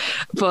not.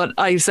 But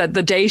I said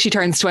the day she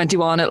turns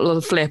 21,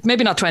 it'll flip.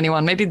 Maybe not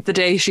 21. Maybe the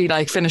day she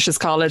like finishes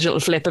college, it'll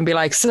flip and be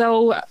like,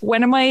 so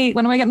when am I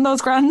getting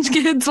those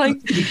grandkids?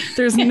 Like,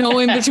 there's no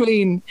in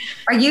between.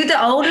 Are you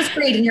the oldest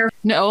breed in your?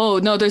 No,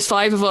 there's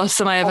 5 of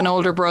us and I have an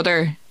older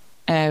brother.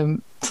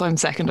 So I'm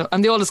second.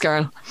 I'm the oldest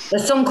girl.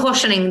 There's some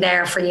cushioning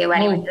there for you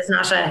anyway. There's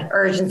not an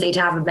urgency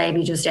to have a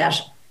baby just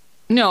yet.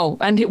 No,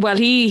 and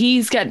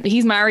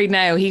he's married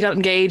now. He got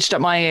engaged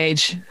at my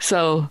age,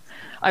 so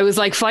I was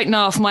like fighting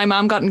off. My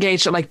mom got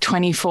engaged at like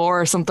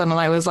 24 or something, and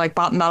I was like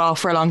batting that off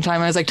for a long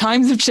time. I was like,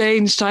 times have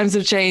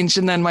changed,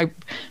 and then my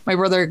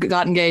brother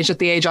got engaged at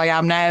the age I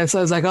am now, so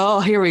I was like, oh,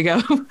 here we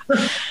go.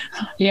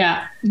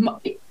 Yeah.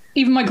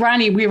 Even my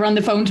granny, we were on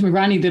the phone to my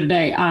granny the other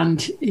day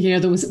and we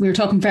were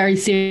talking very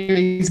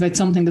serious about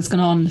something that's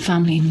going on in the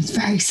family and it was a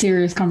very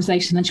serious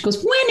conversation. And she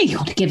goes, when are you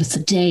going to give us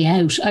a day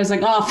out? I was like,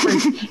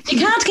 you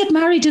can't get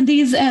married in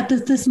these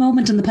this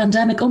moment in the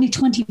pandemic. Only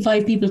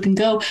 25 people can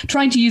go.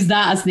 Trying to use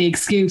that as the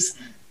excuse.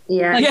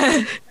 Yeah.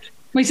 Yeah.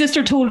 My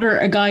sister told her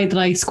a guy that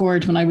I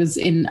scored when I was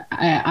in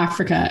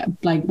Africa,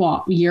 like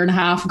a year and a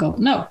half ago.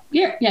 No,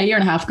 year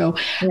and a half ago.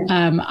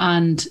 Yeah.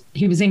 And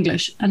he was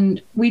English.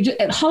 And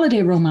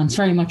holiday romance,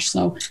 very much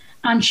so.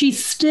 And she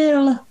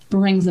still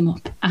brings him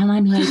up. And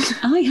I'm like,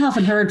 I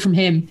haven't heard from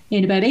him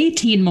in about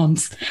 18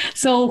 months.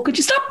 So could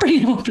you stop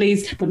bringing him up,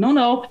 please? But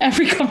no,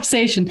 every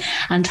conversation.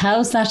 And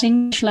how's that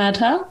English lad,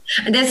 huh?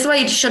 And this is why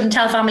you shouldn't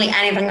tell family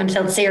anything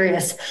until it's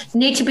serious. You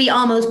need to be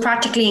almost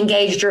practically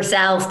engaged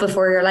yourself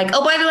before you're like,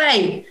 oh, by the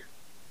way,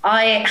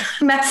 I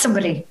met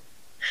somebody.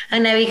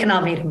 And now you can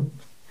all meet him.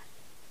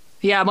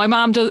 Yeah, my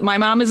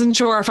mom isn't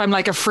sure if I'm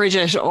like a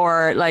frigid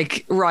or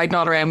like riding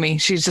all around me.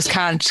 She just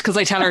can't because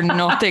I tell her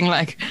nothing,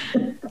 like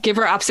give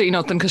her absolutely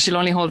nothing because she'll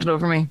only hold it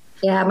over me.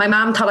 Yeah, my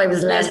mom thought I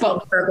was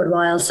lesbian for a good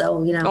while,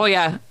 so Oh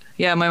yeah,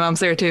 my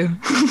mom's there too.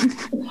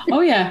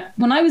 Oh yeah,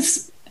 when I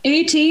was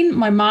 18,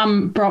 my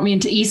mom brought me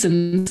into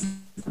Eason's.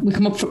 We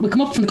come up from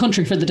the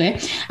country for the day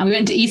and we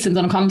went to Eason's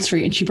on O'Connell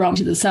Street and she brought me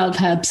to the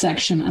self-help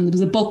section and there was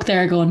a book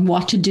there going,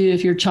 what to do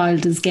if your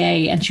child is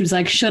gay, and she was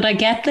like, should I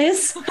get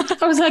this?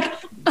 I was like,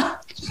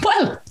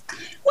 well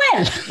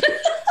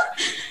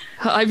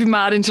I'd be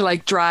mad into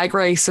like Drag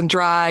Race and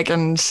drag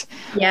and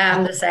Yeah,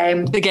 I'm the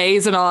same. the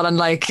gays and all, and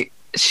like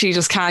she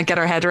just can't get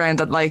her head around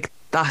that like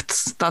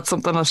that's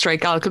something a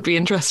straight gal could be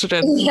interested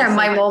in. Yeah,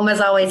 my mum was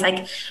always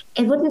like,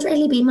 it wouldn't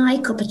really be my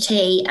cup of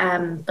tea,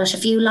 but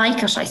if you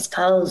like it, I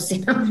suppose,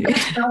 you know, I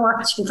don't know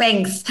what she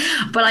thinks.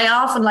 But I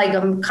often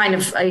I'm kind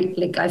of, I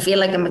feel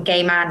like I'm a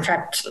gay man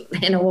trapped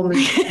in a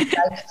woman's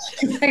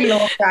I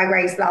love Drag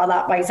Race and all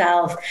that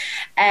myself.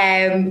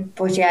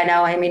 But yeah,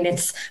 no, I mean,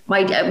 it's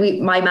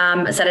my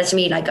mom said it to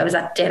me, like I was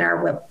at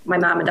dinner with my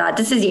mom and dad,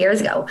 this is years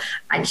ago,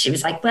 and she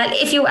was like, well,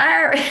 if you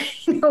are,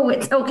 you know,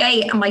 it's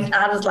okay. And my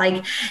dad was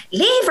like,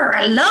 leave her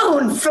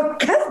alone, for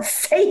God's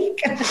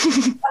sake.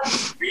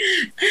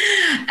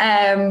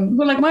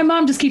 Well, like my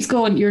mom just keeps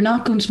going, you're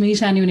not going to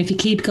meet anyone if you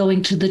keep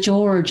going to the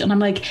George. And I'm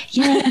like,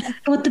 yeah,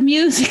 but the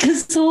music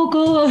is so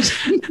good.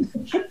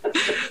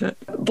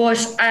 But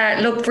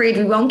look, Bríd,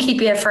 we won't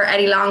keep you for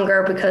any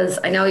longer because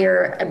I know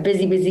you're a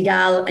busy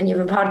gal and you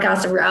have a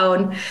podcast of your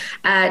own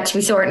to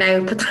be sorting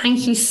out. But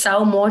thank you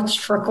so much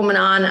for coming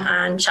on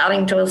and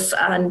chatting to us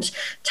and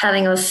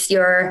telling us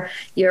your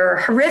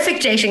horrific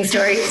dating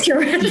stories.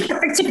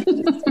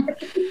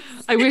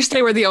 I wish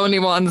they were the only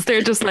ones.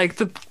 They're just like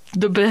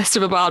the best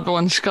of a bad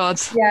bunch.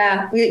 God.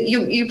 Yeah,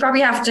 we'd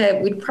probably have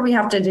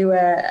to do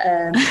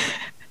a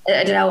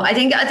I don't know. I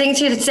think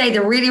to say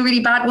the really, really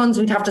bad ones,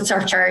 we'd have to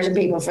start charging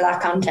people for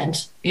that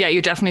content. Yeah,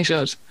 you definitely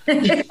should.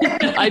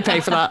 I'd pay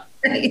for that.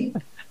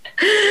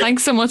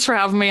 Thanks so much for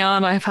having me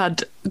on. I've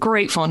had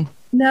great fun.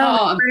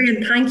 No,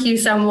 brilliant. Thank you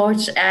so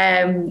much.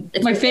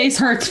 My face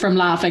hurts from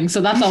laughing,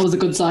 so that's always a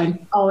good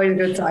sign. Always a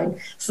good sign.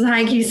 So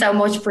thank you so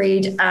much,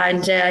 Bríd.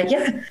 And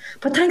yeah,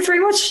 but thanks very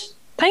much.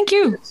 Thank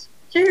you.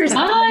 Cheers.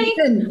 Bye.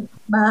 Bye.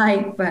 Bye.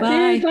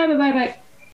 Bye. Bye. Bye. Bye.